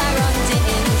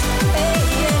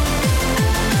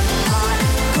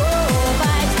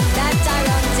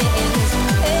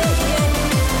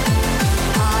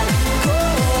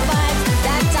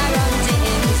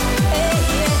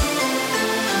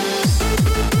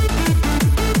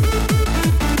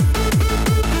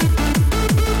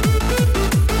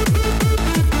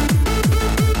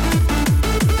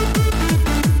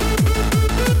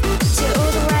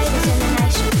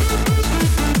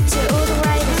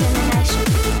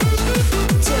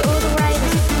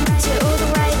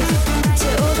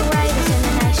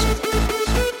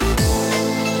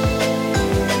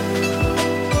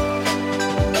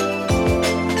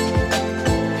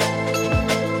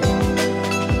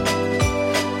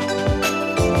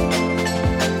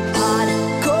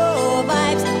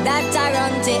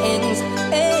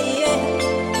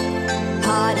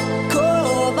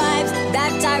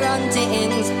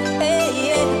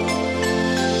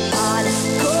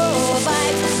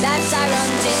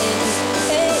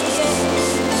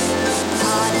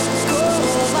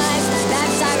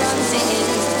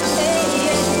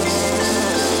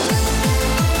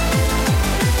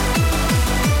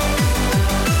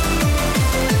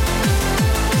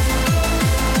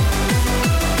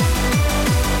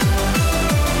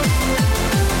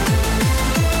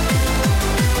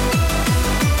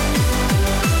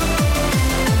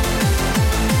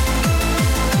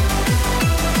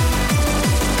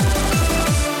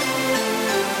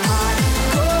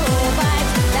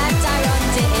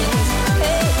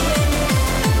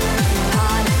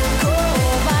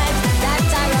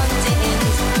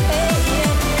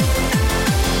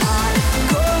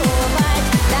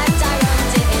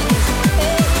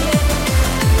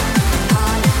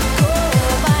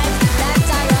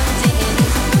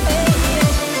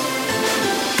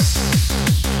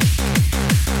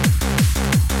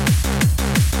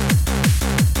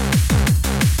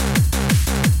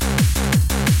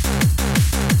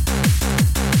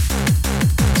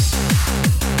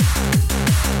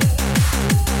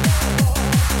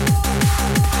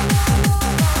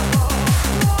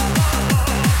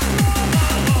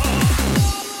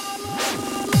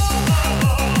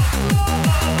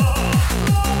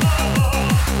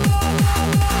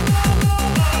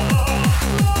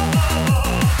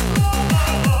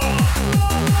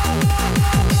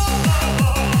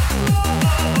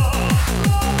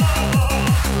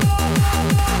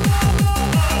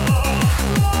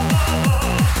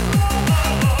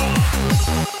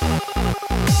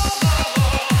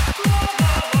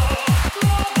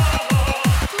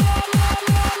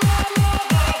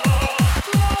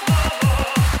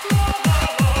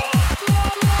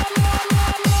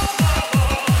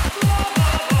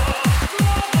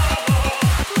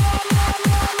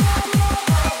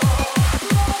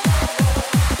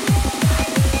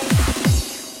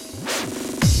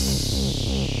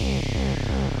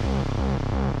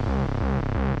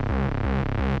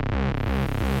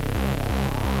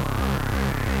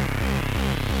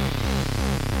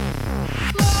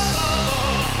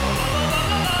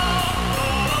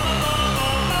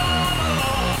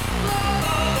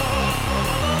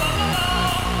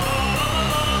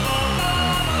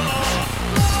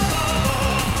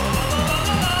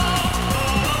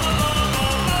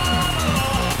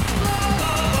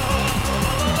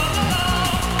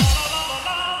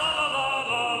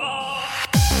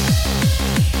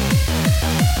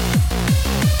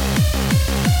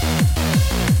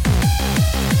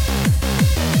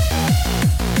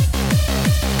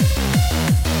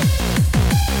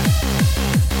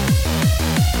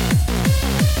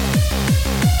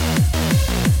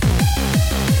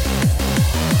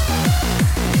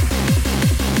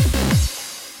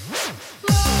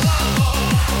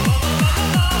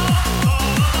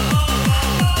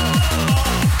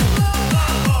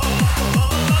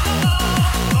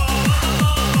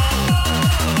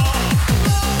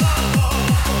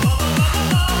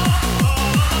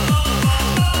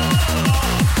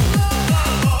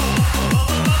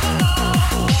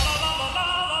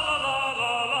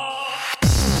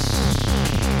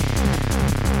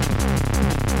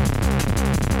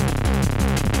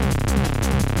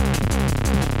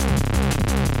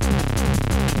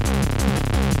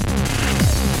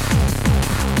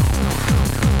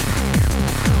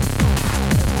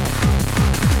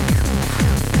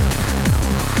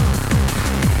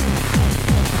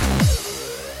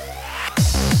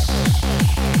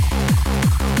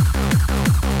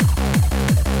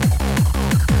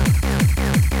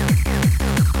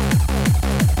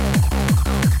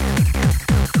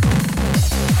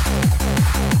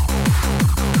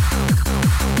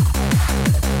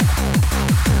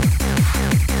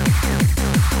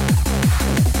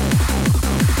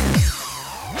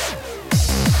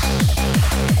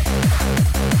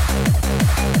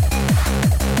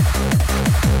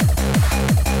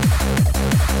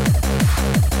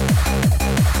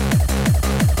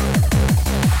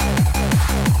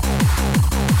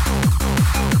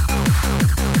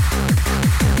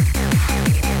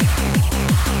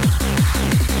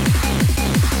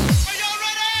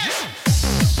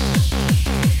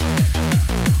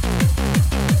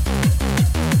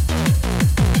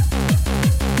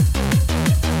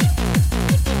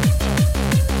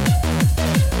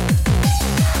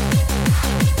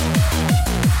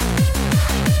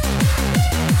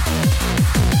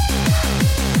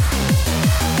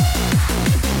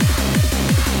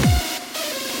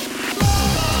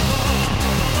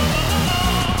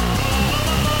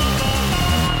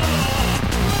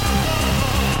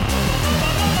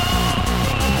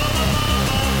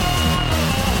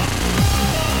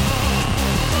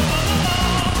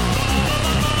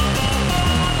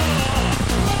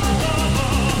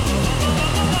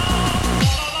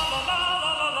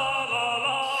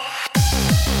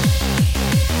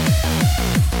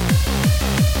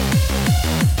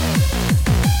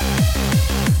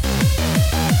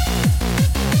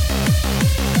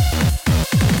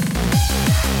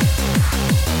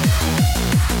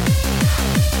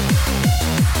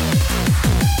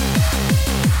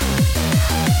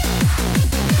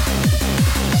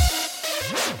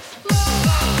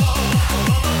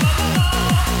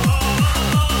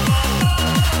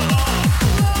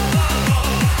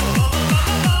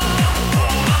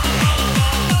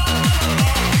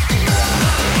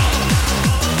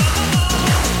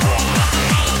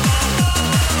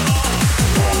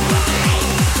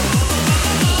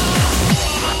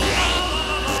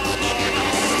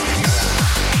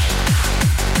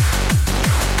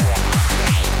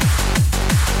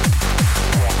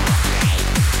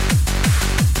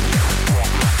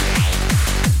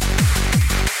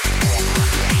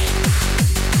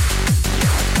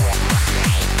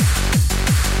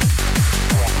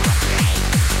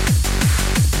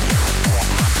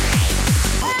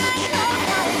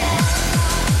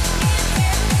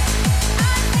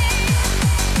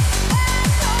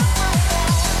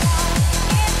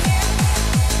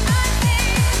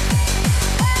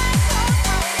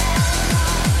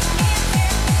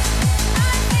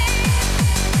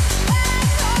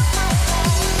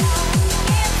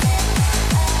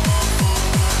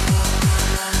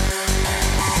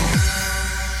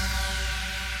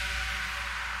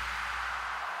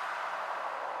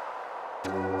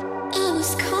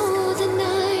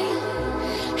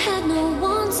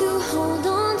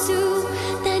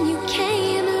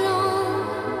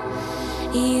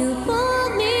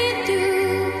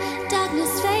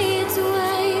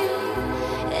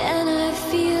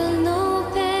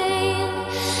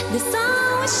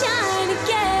trying.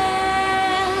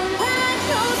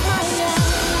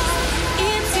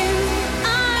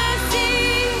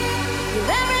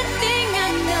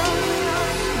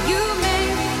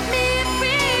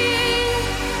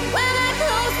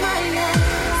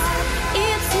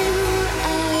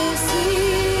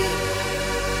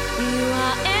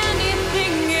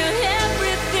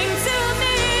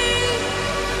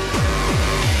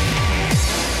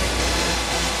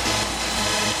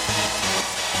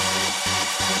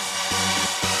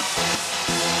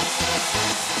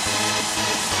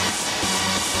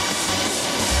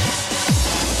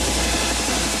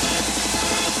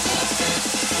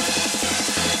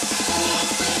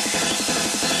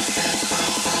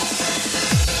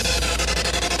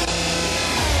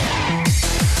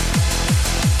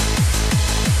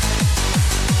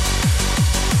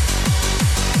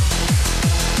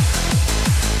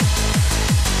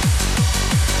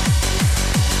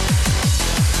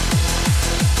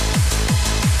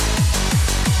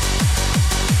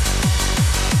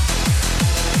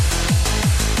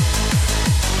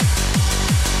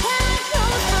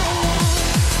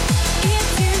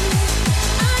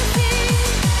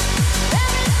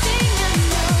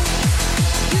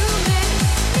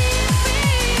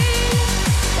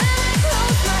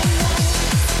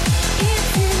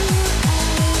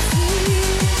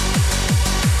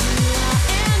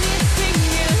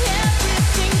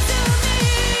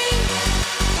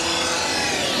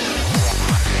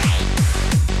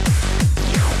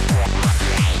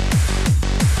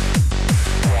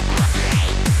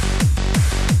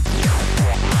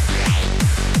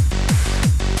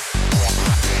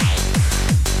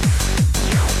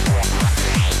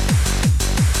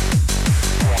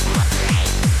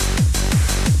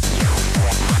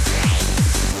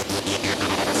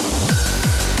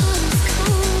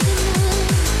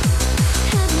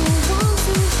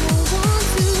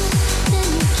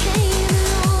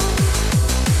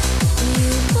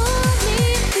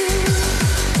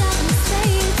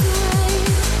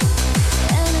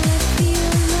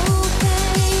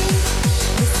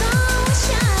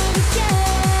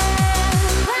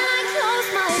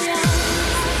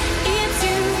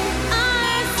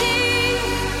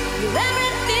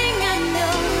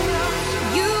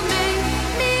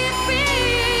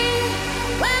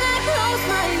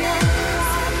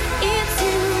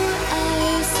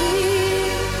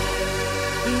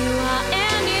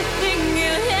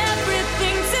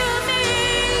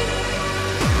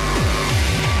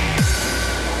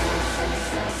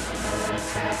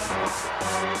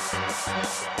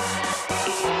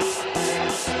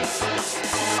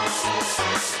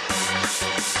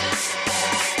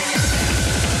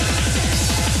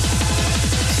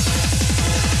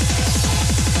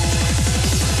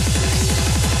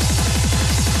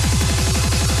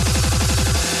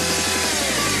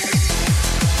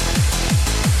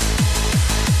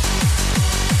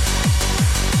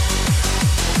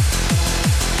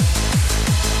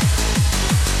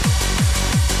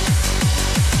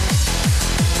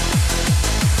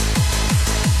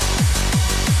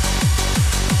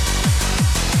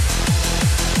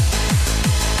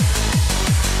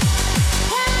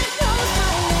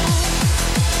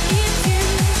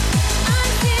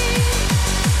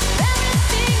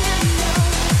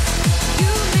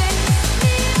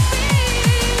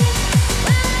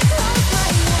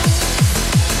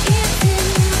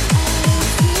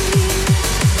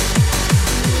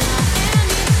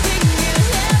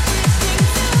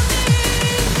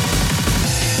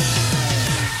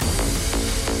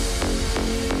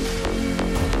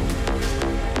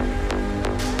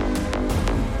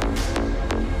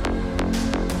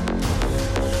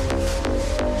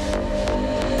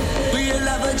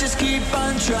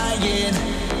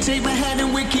 Take my hand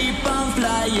and we keep on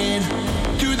flying.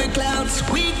 Through the clouds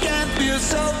we can feel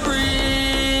so free.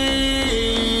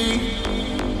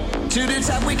 To the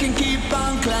top we can keep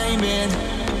on climbing.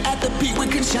 At the peak we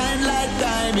can shine like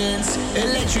diamonds.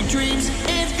 Electric dreams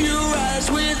if you rise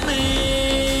with me.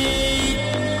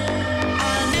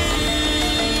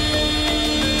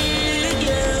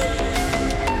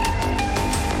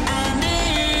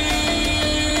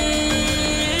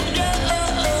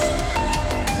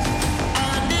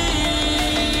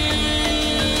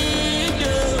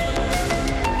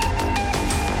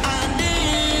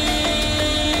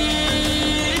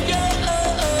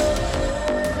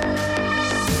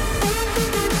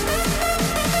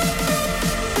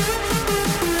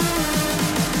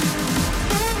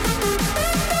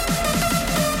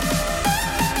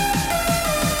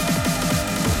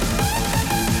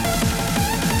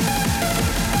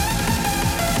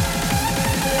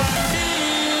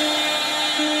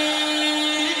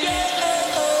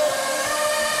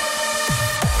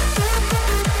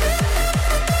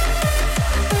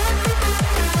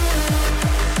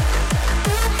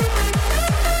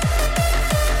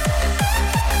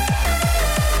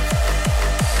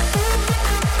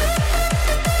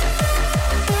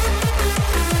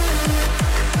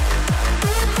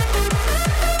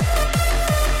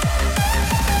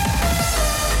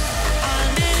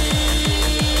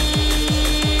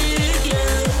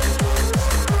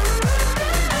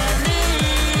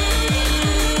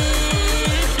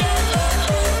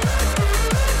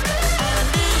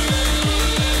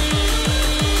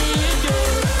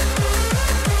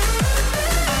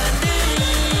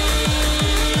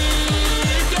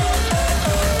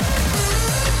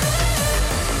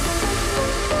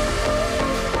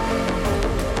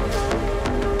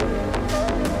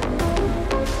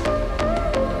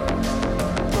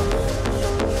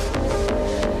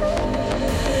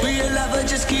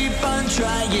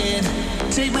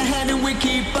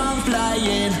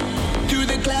 climbing through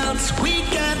the clouds. We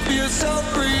can feel so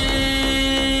free.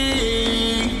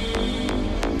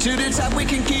 To the top we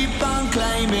can keep on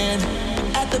climbing.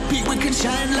 At the peak we can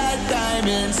shine like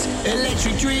diamonds.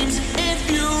 Electric dreams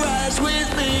if you rise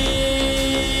with me.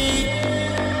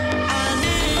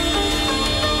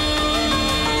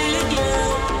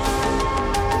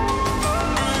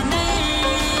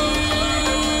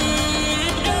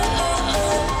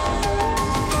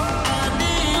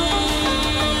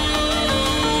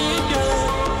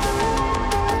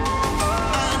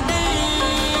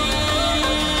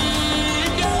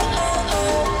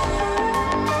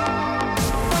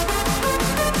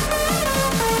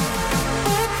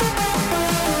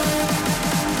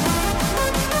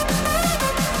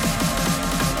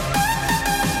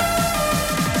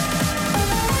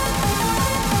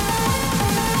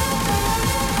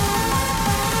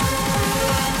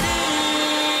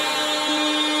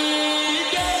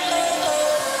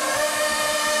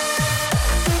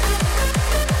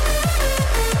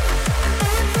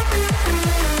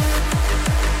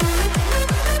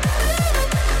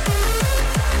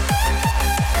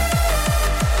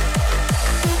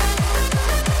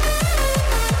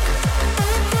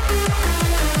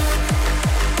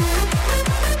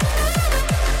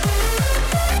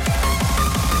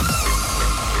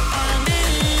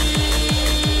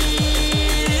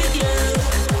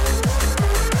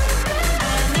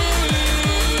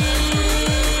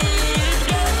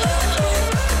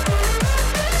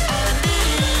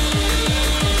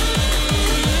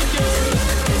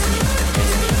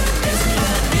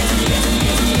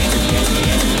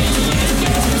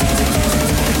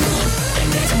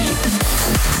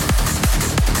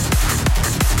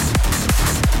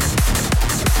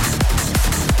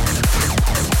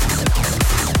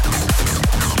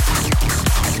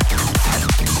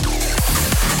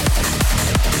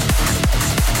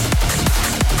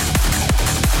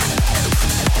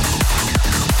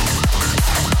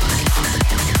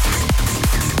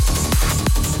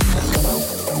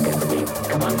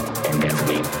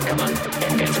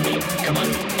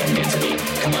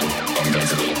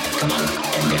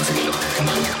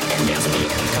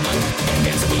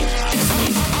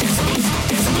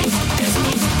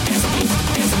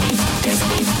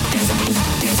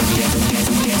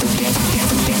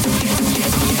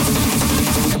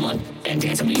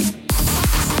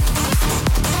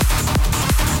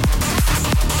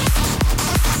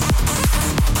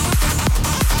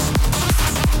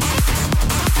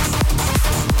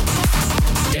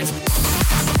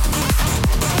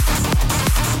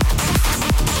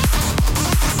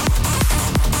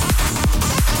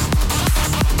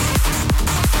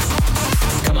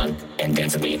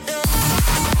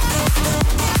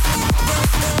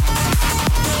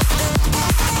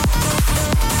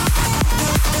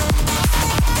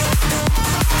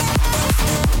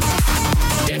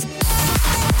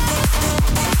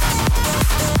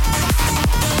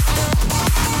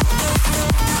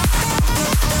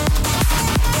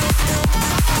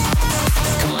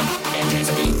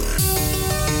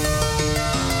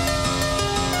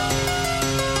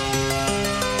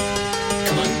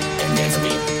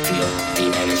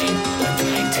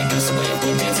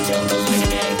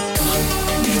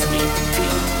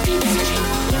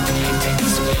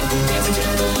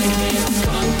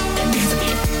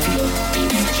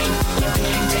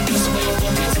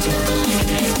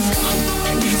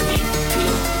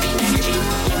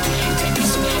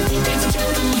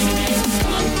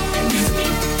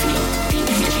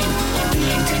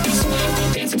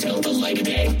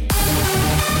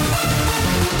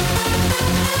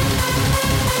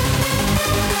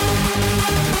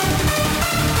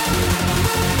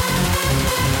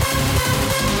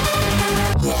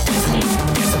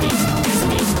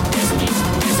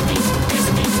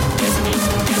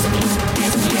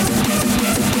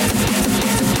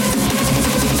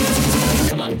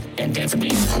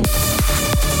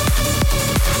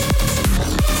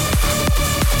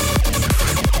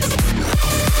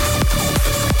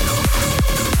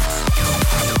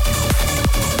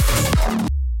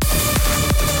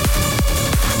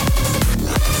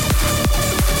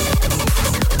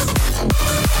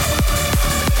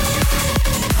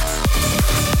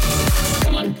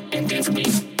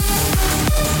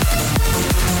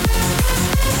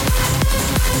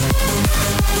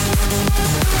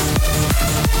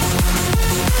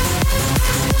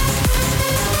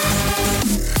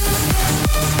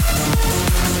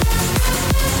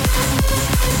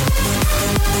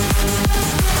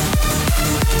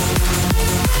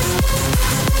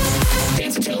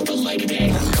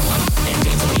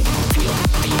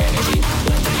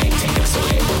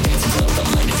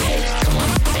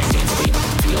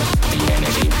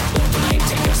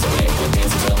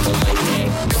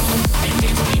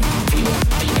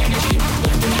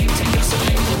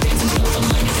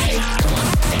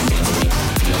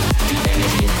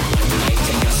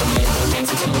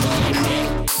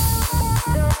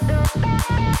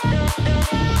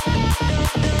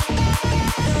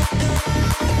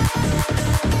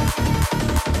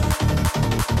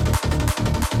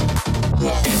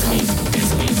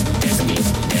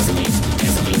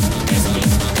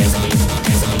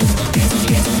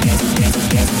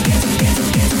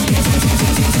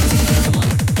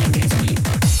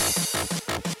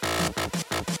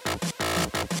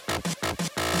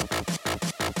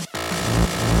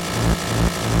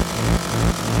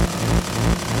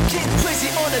 crazy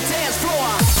on the dance floor.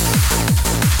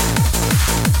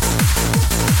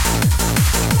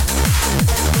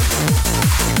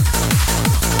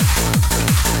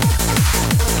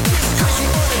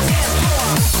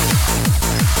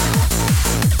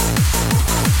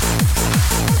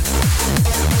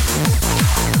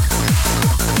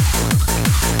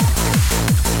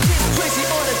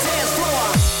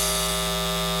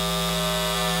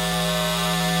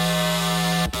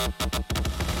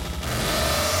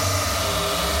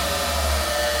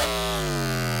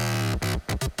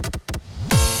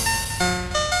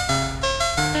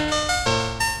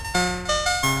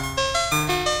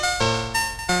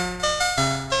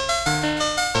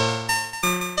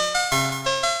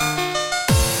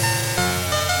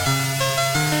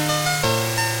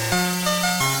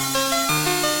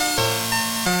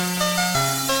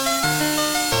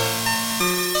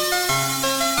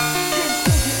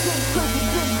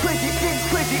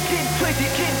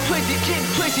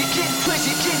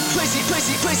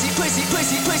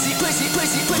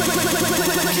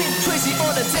 Crazy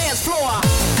on the dance floor.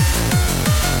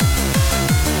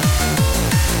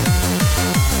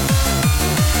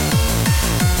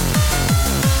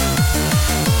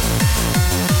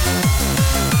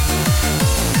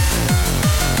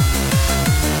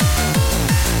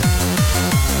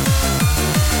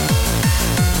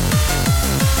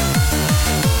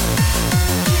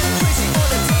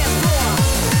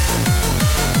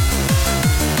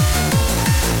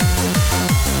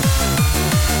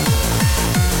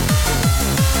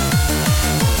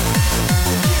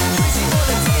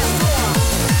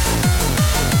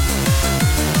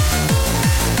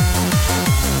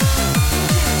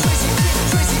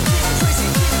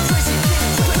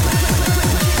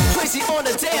 On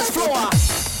the dance floor.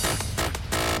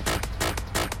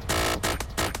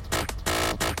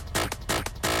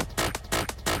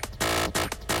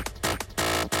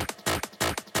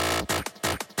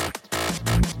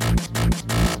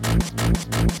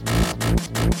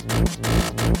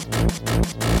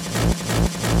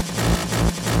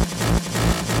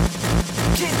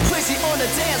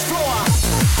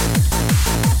 On the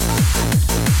dance floor.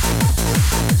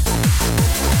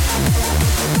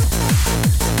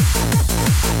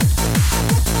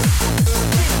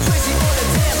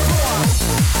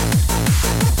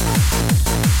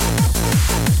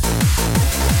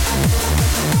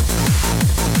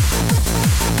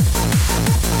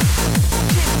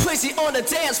 Crazy on the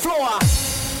dance floor.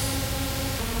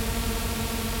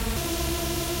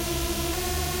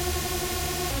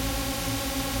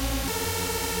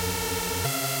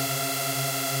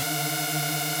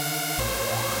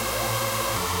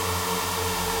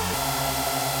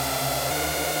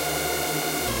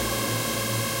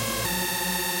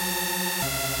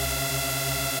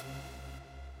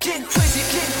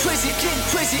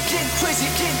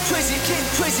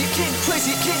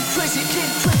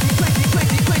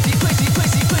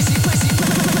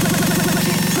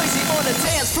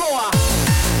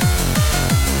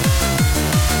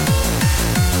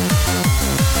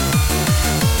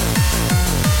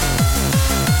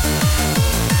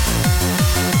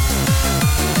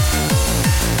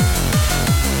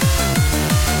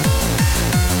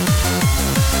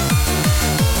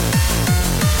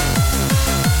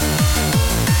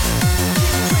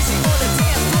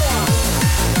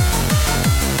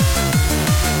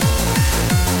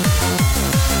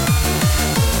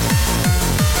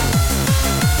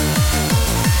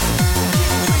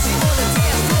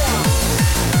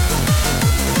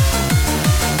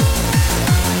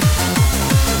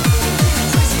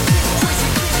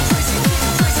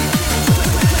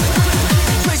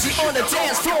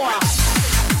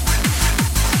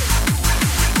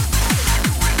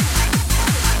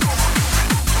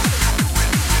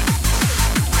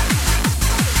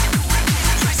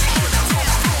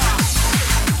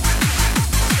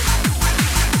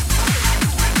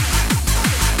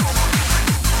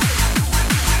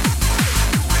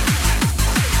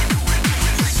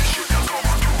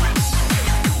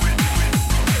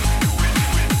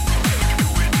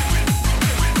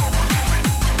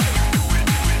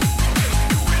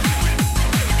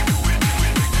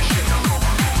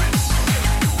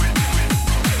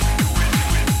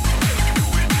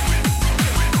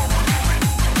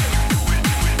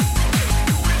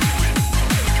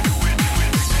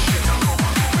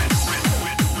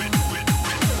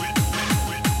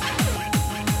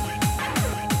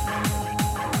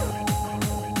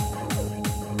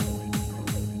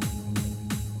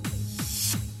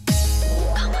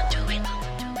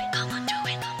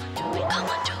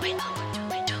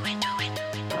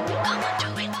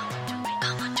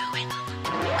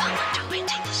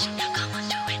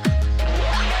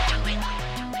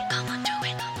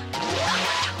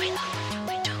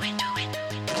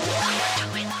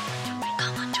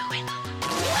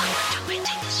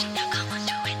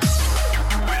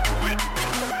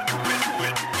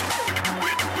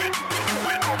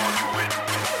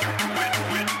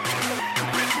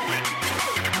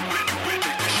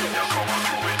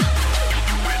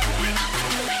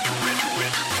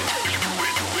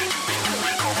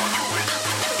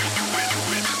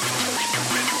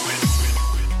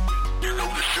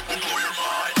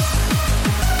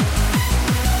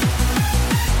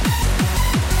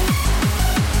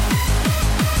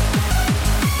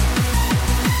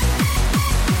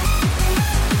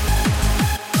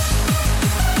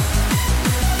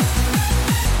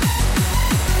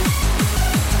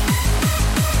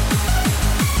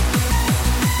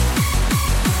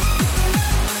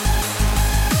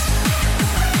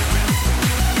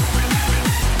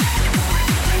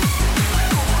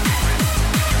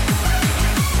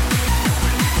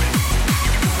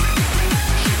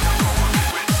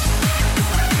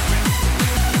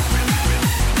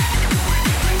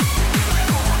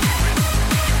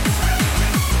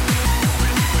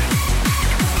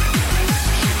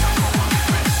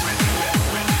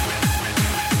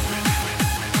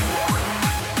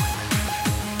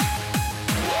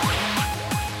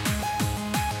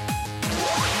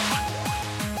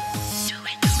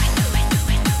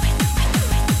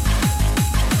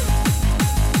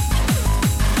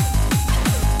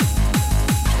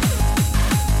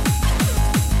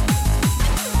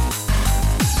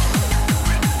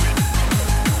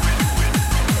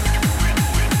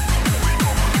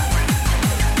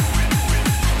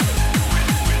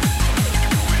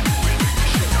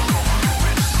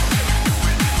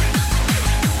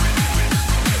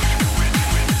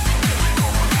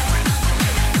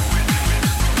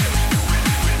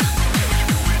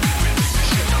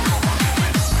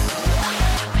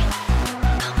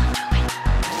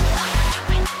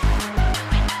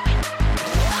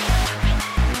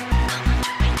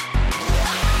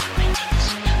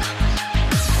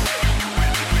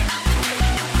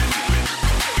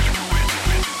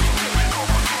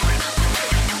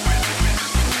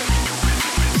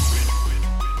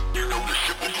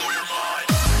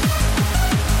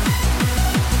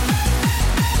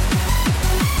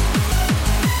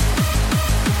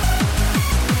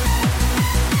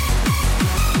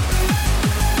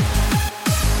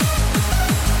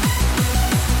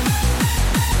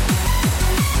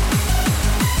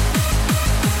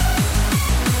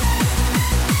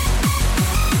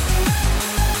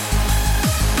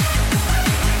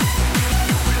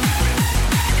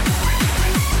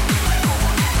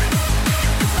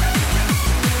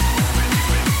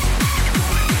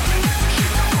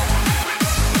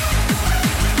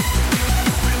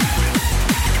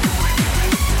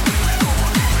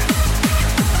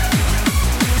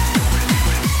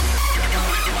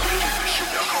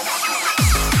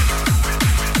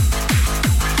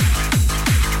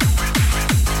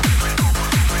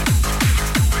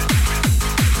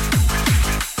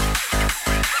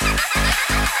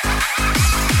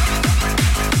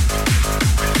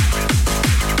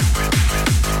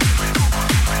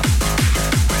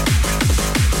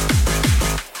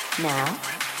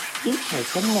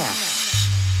 take a nap.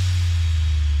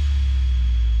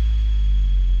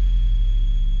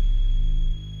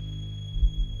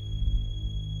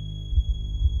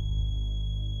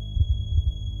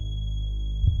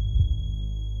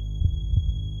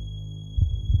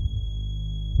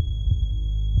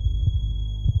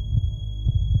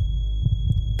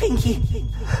 Pinky,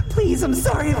 please, I'm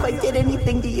sorry if I did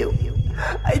anything to you.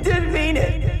 I didn't mean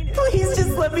it. Please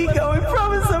just let me go and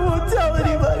promise I won't tell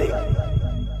anybody.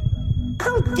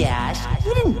 Oh, Dash,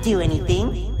 you didn't do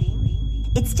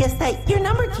anything. It's just that your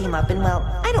number came up and, well,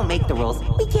 I don't make the rules.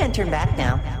 We can't turn back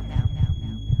now.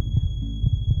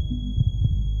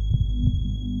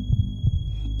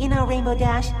 You know, Rainbow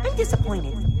Dash, I'm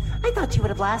disappointed. I thought you would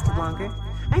have lasted longer.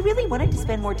 I really wanted to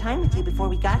spend more time with you before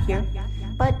we got here.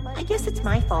 But I guess it's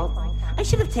my fault. I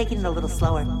should have taken it a little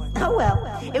slower. Oh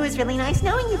well, it was really nice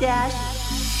knowing you, Dash.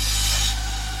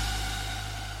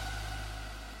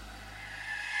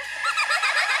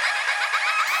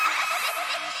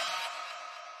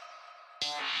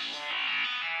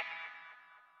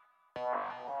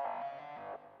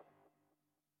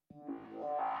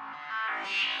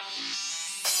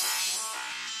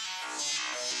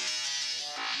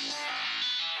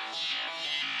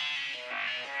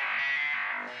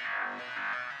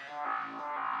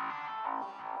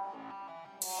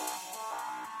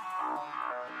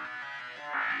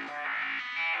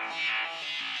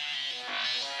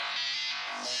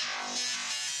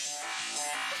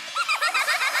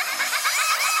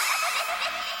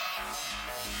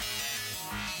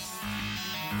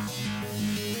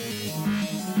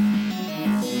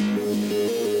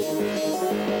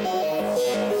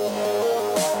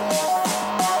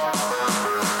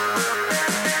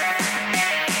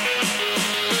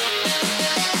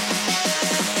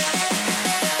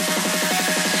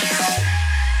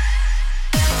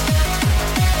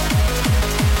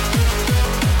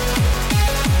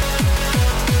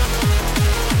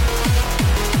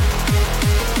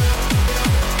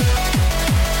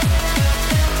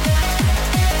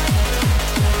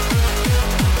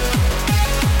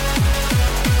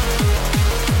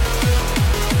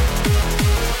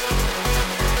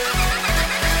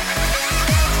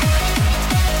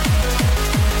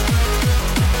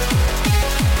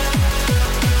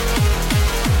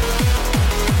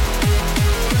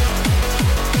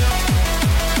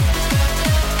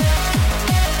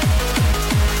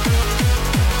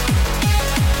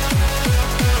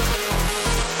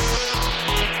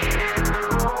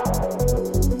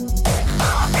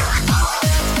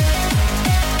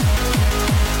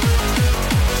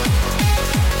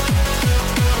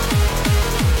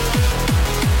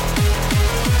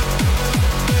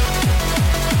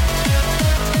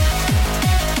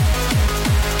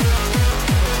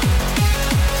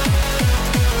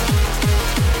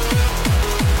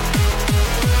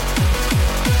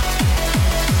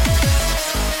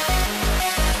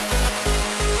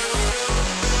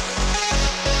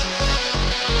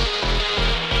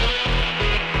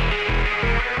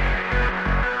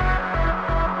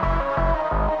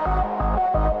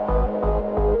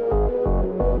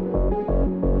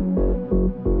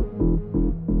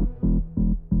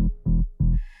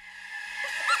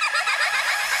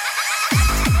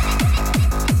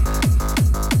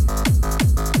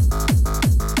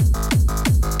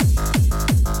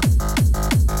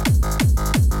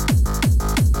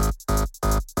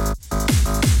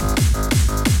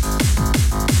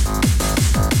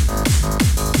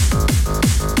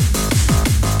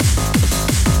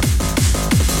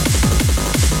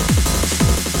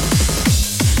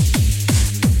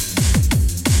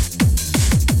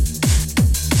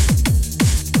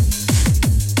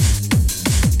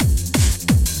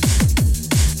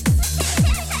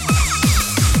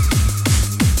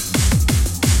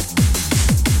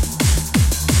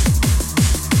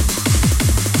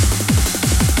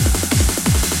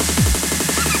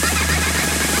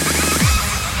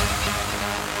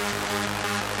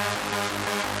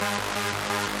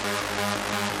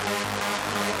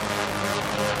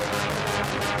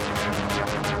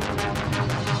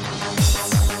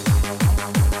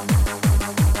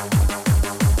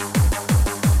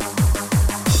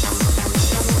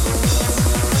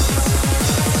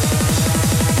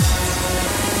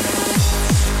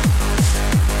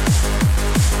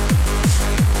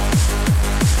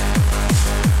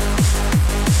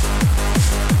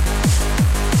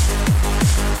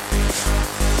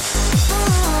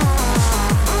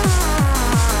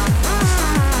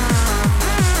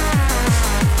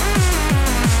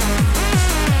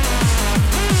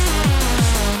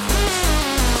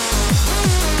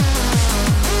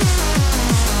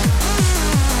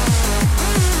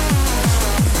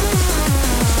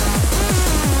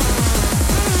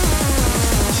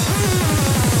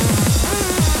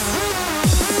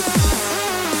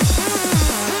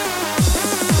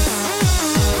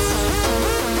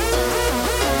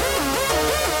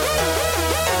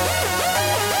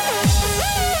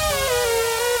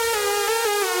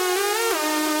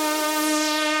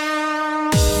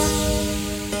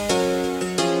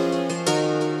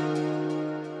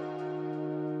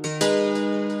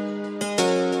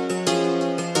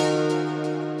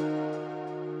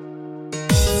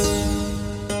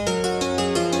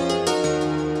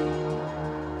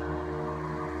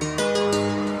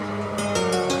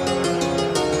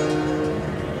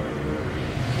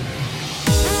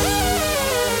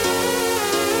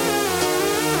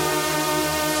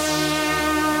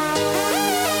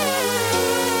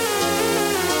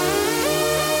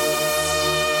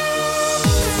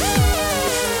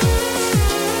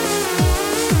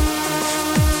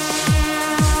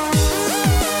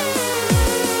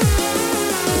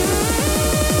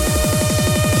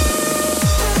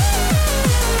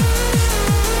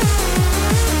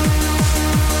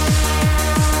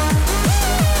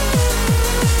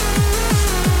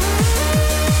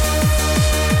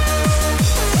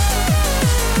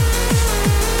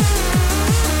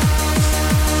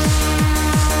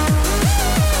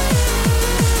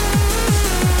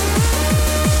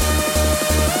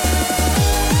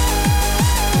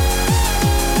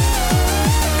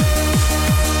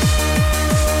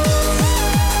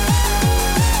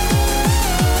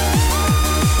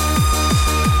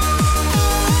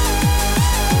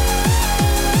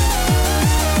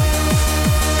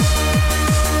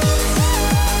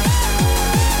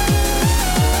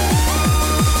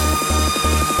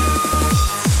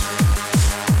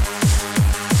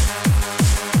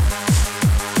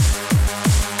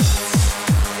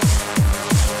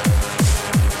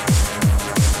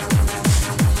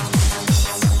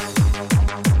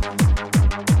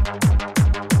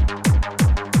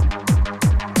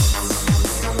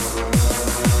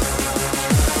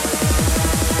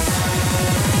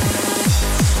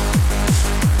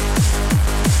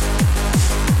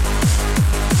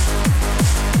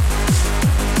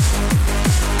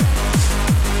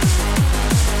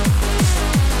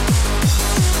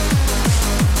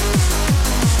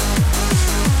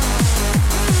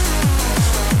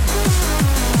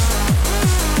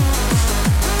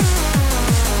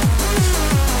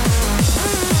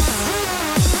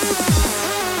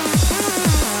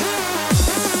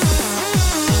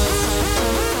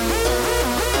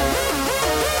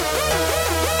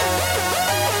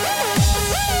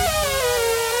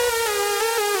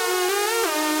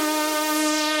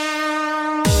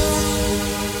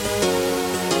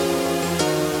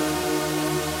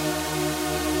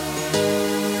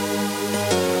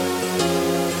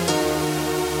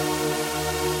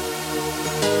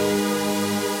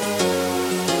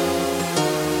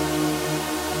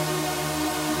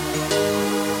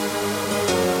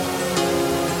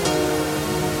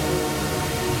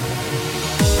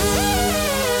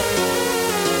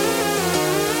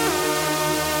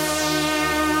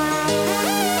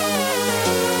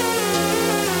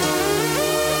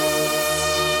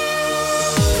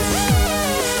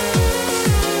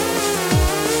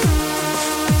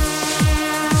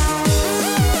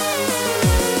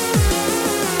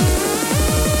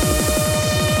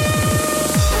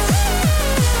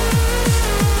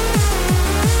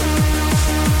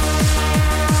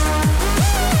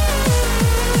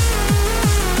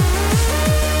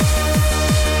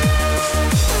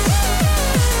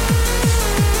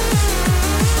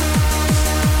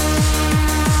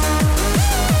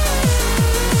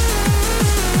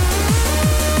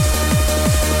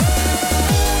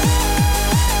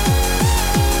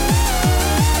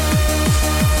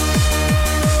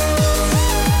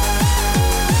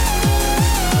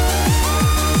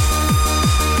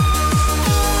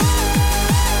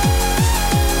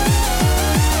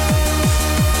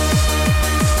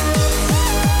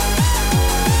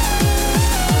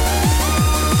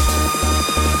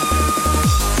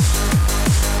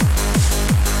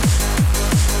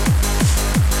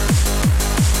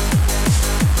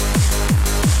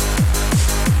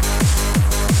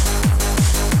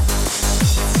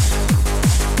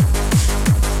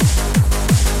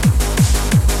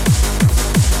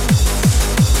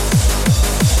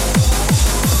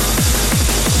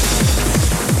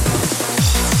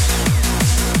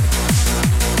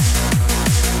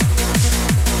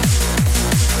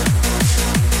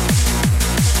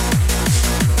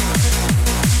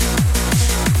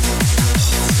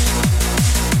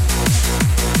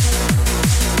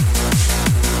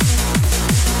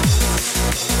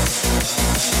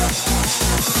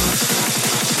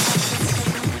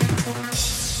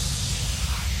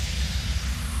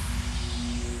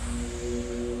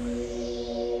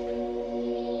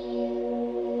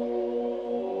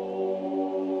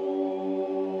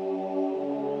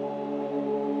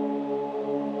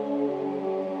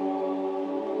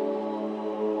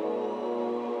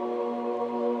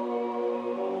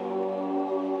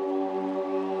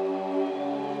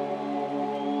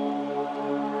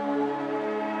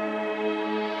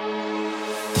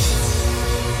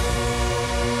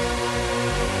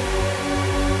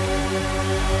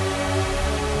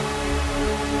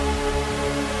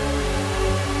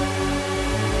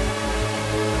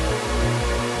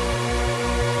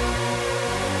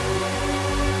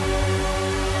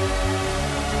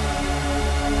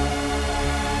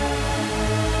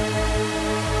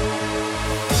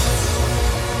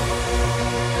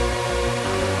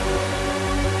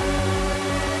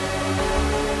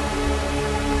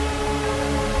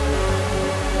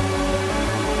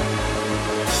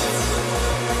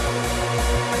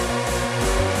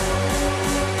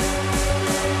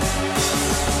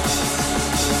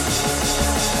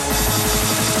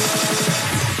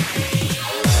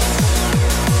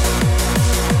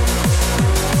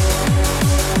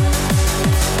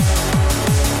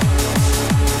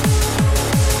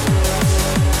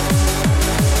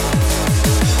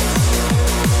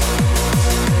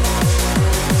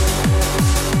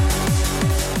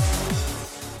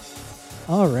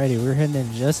 getting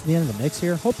in just the end of the mix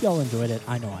here. Hope y'all enjoyed it.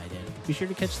 I know I did. Be sure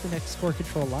to catch the next Core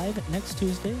Control Live next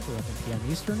Tuesday, 11 p.m.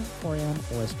 Eastern, 4 a.m.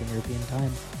 Western European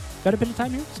time. Got a bit of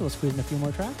time here, so let's squeeze in a few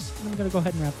more tracks, and I'm going to go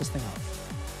ahead and wrap this thing up.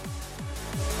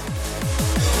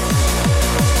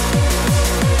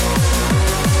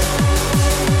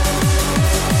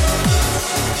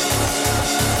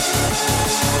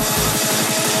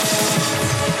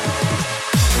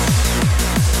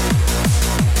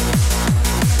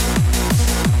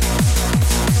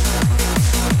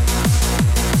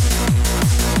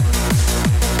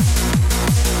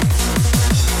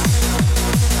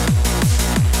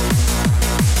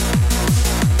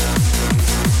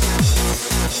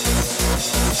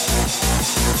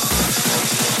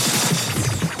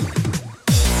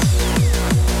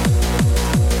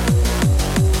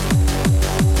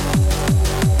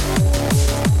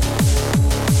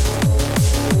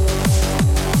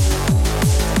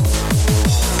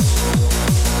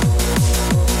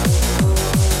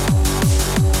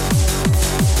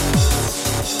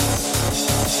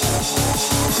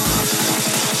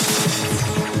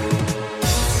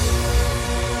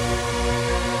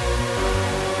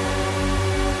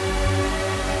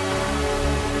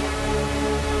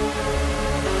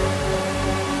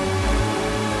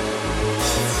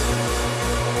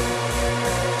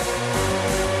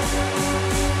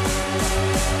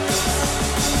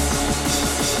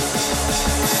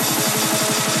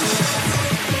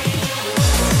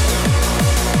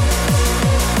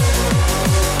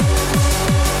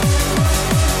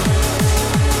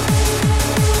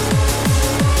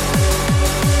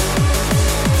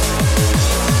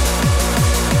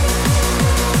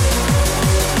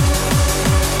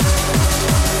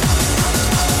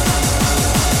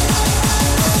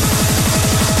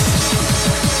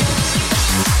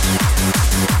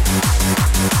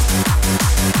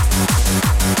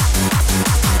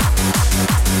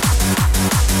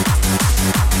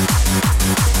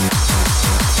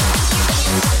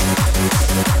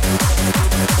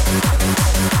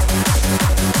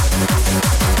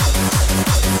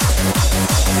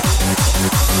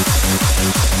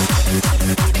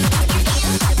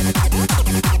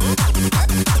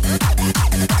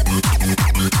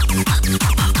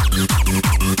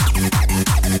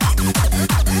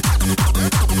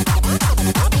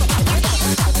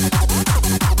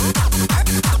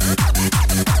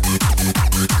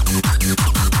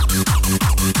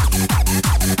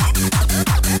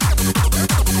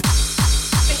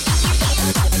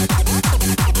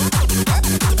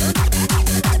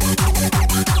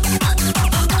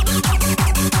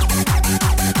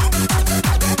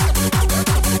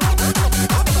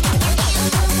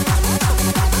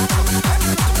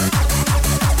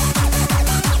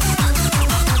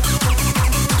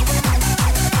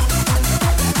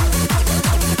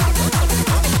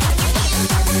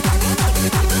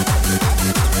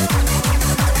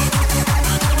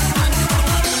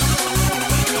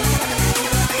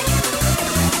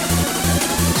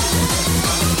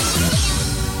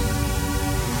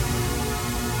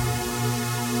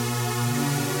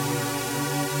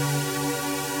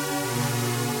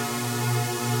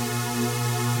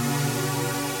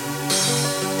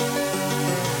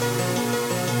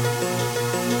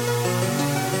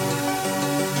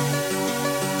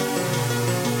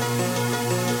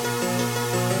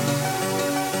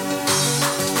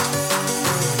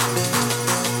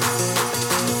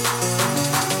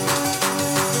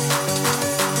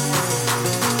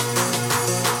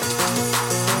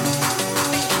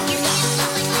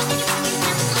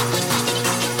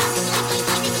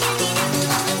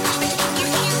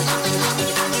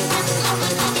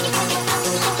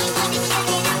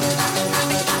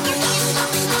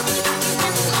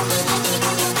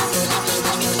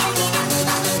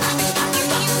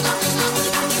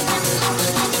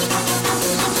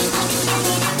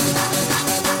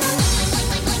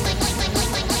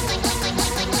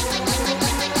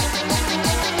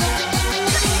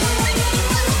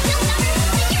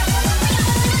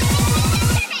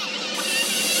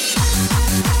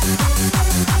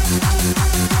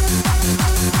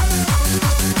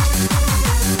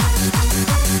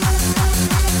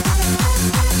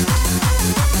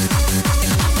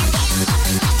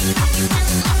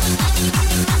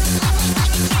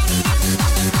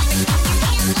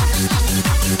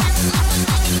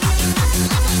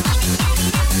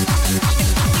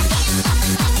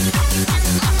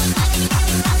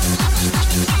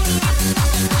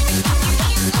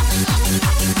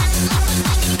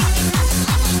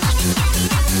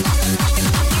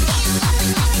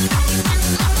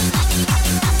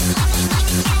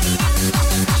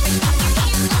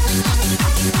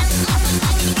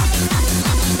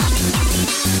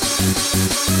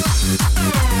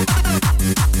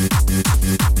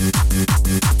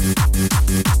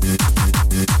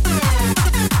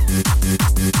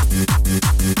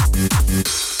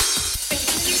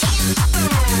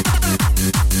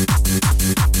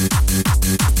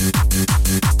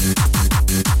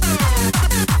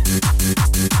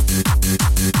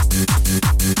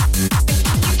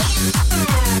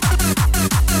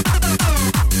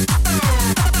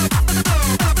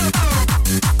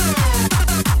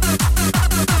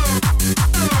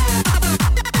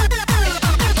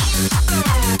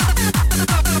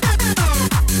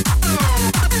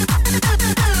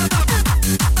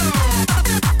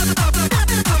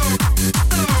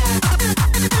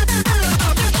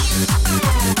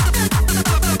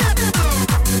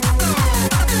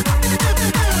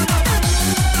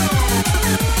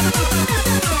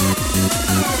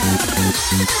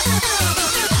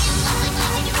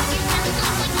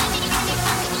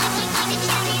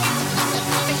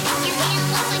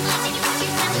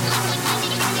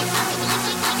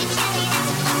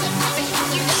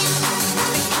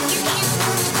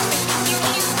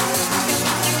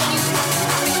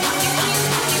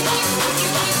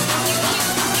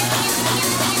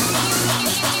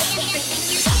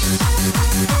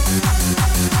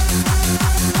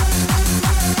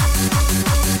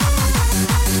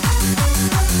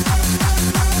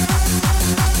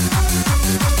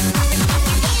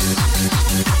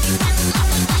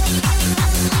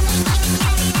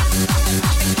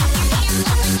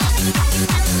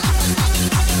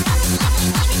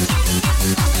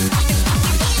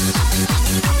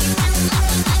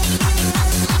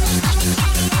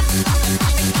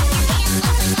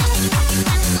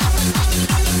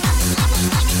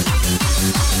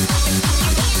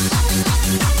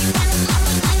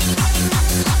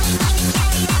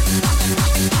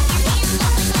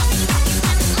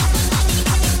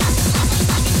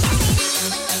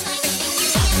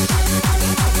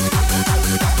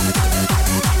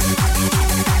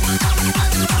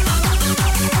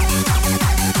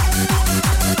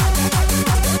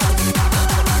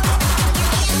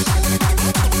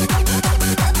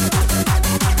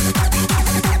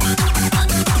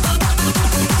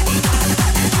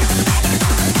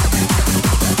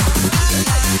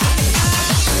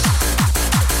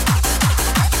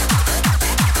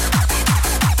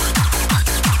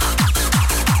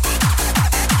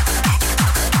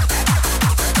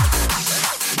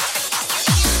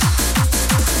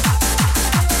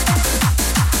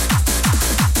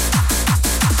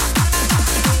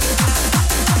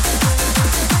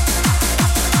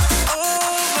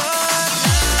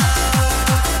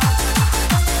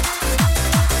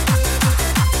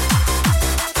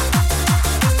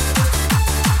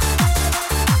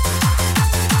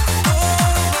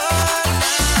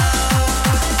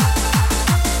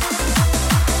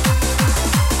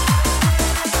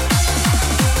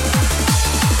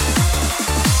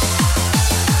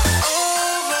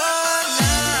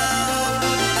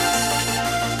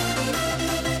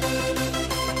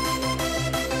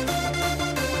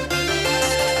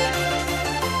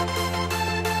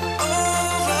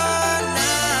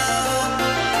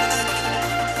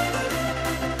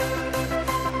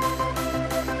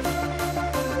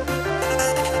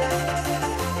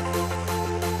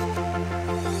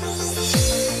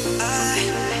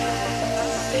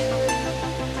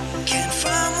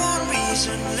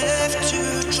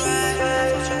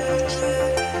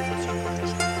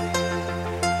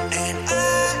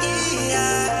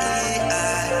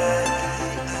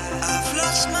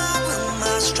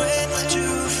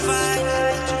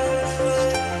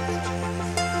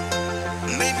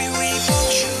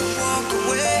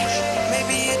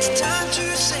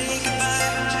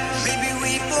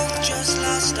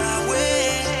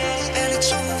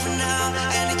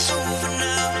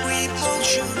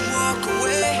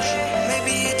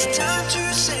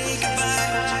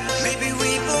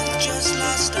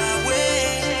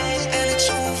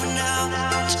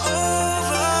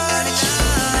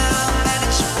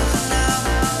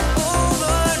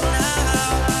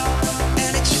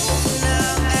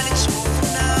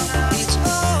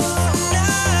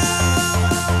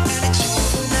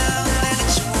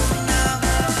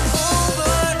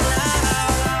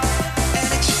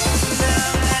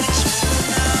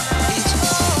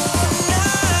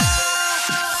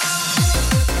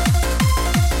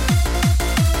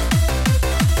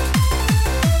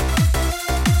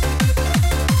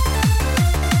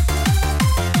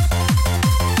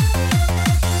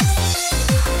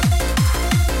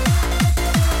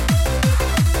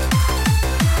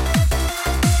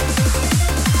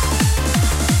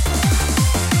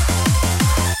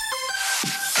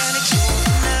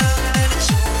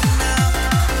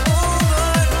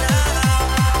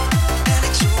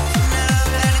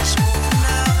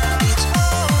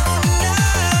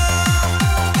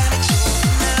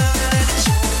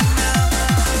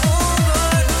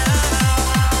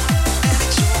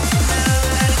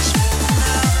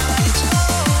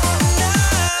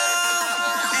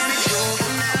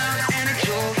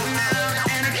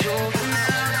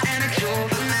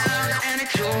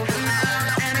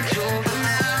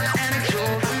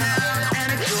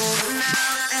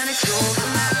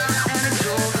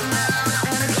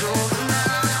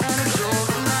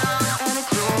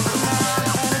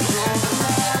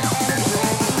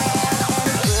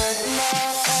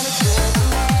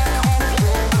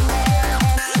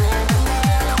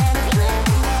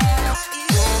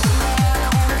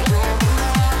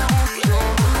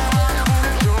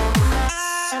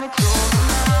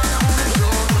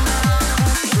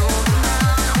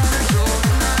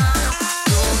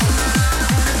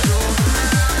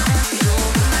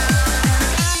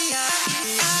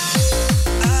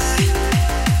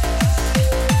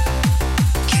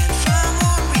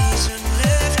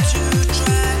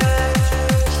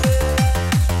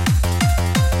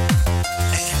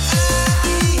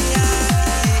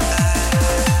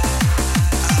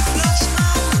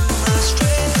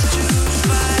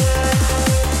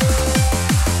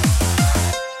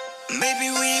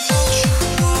 we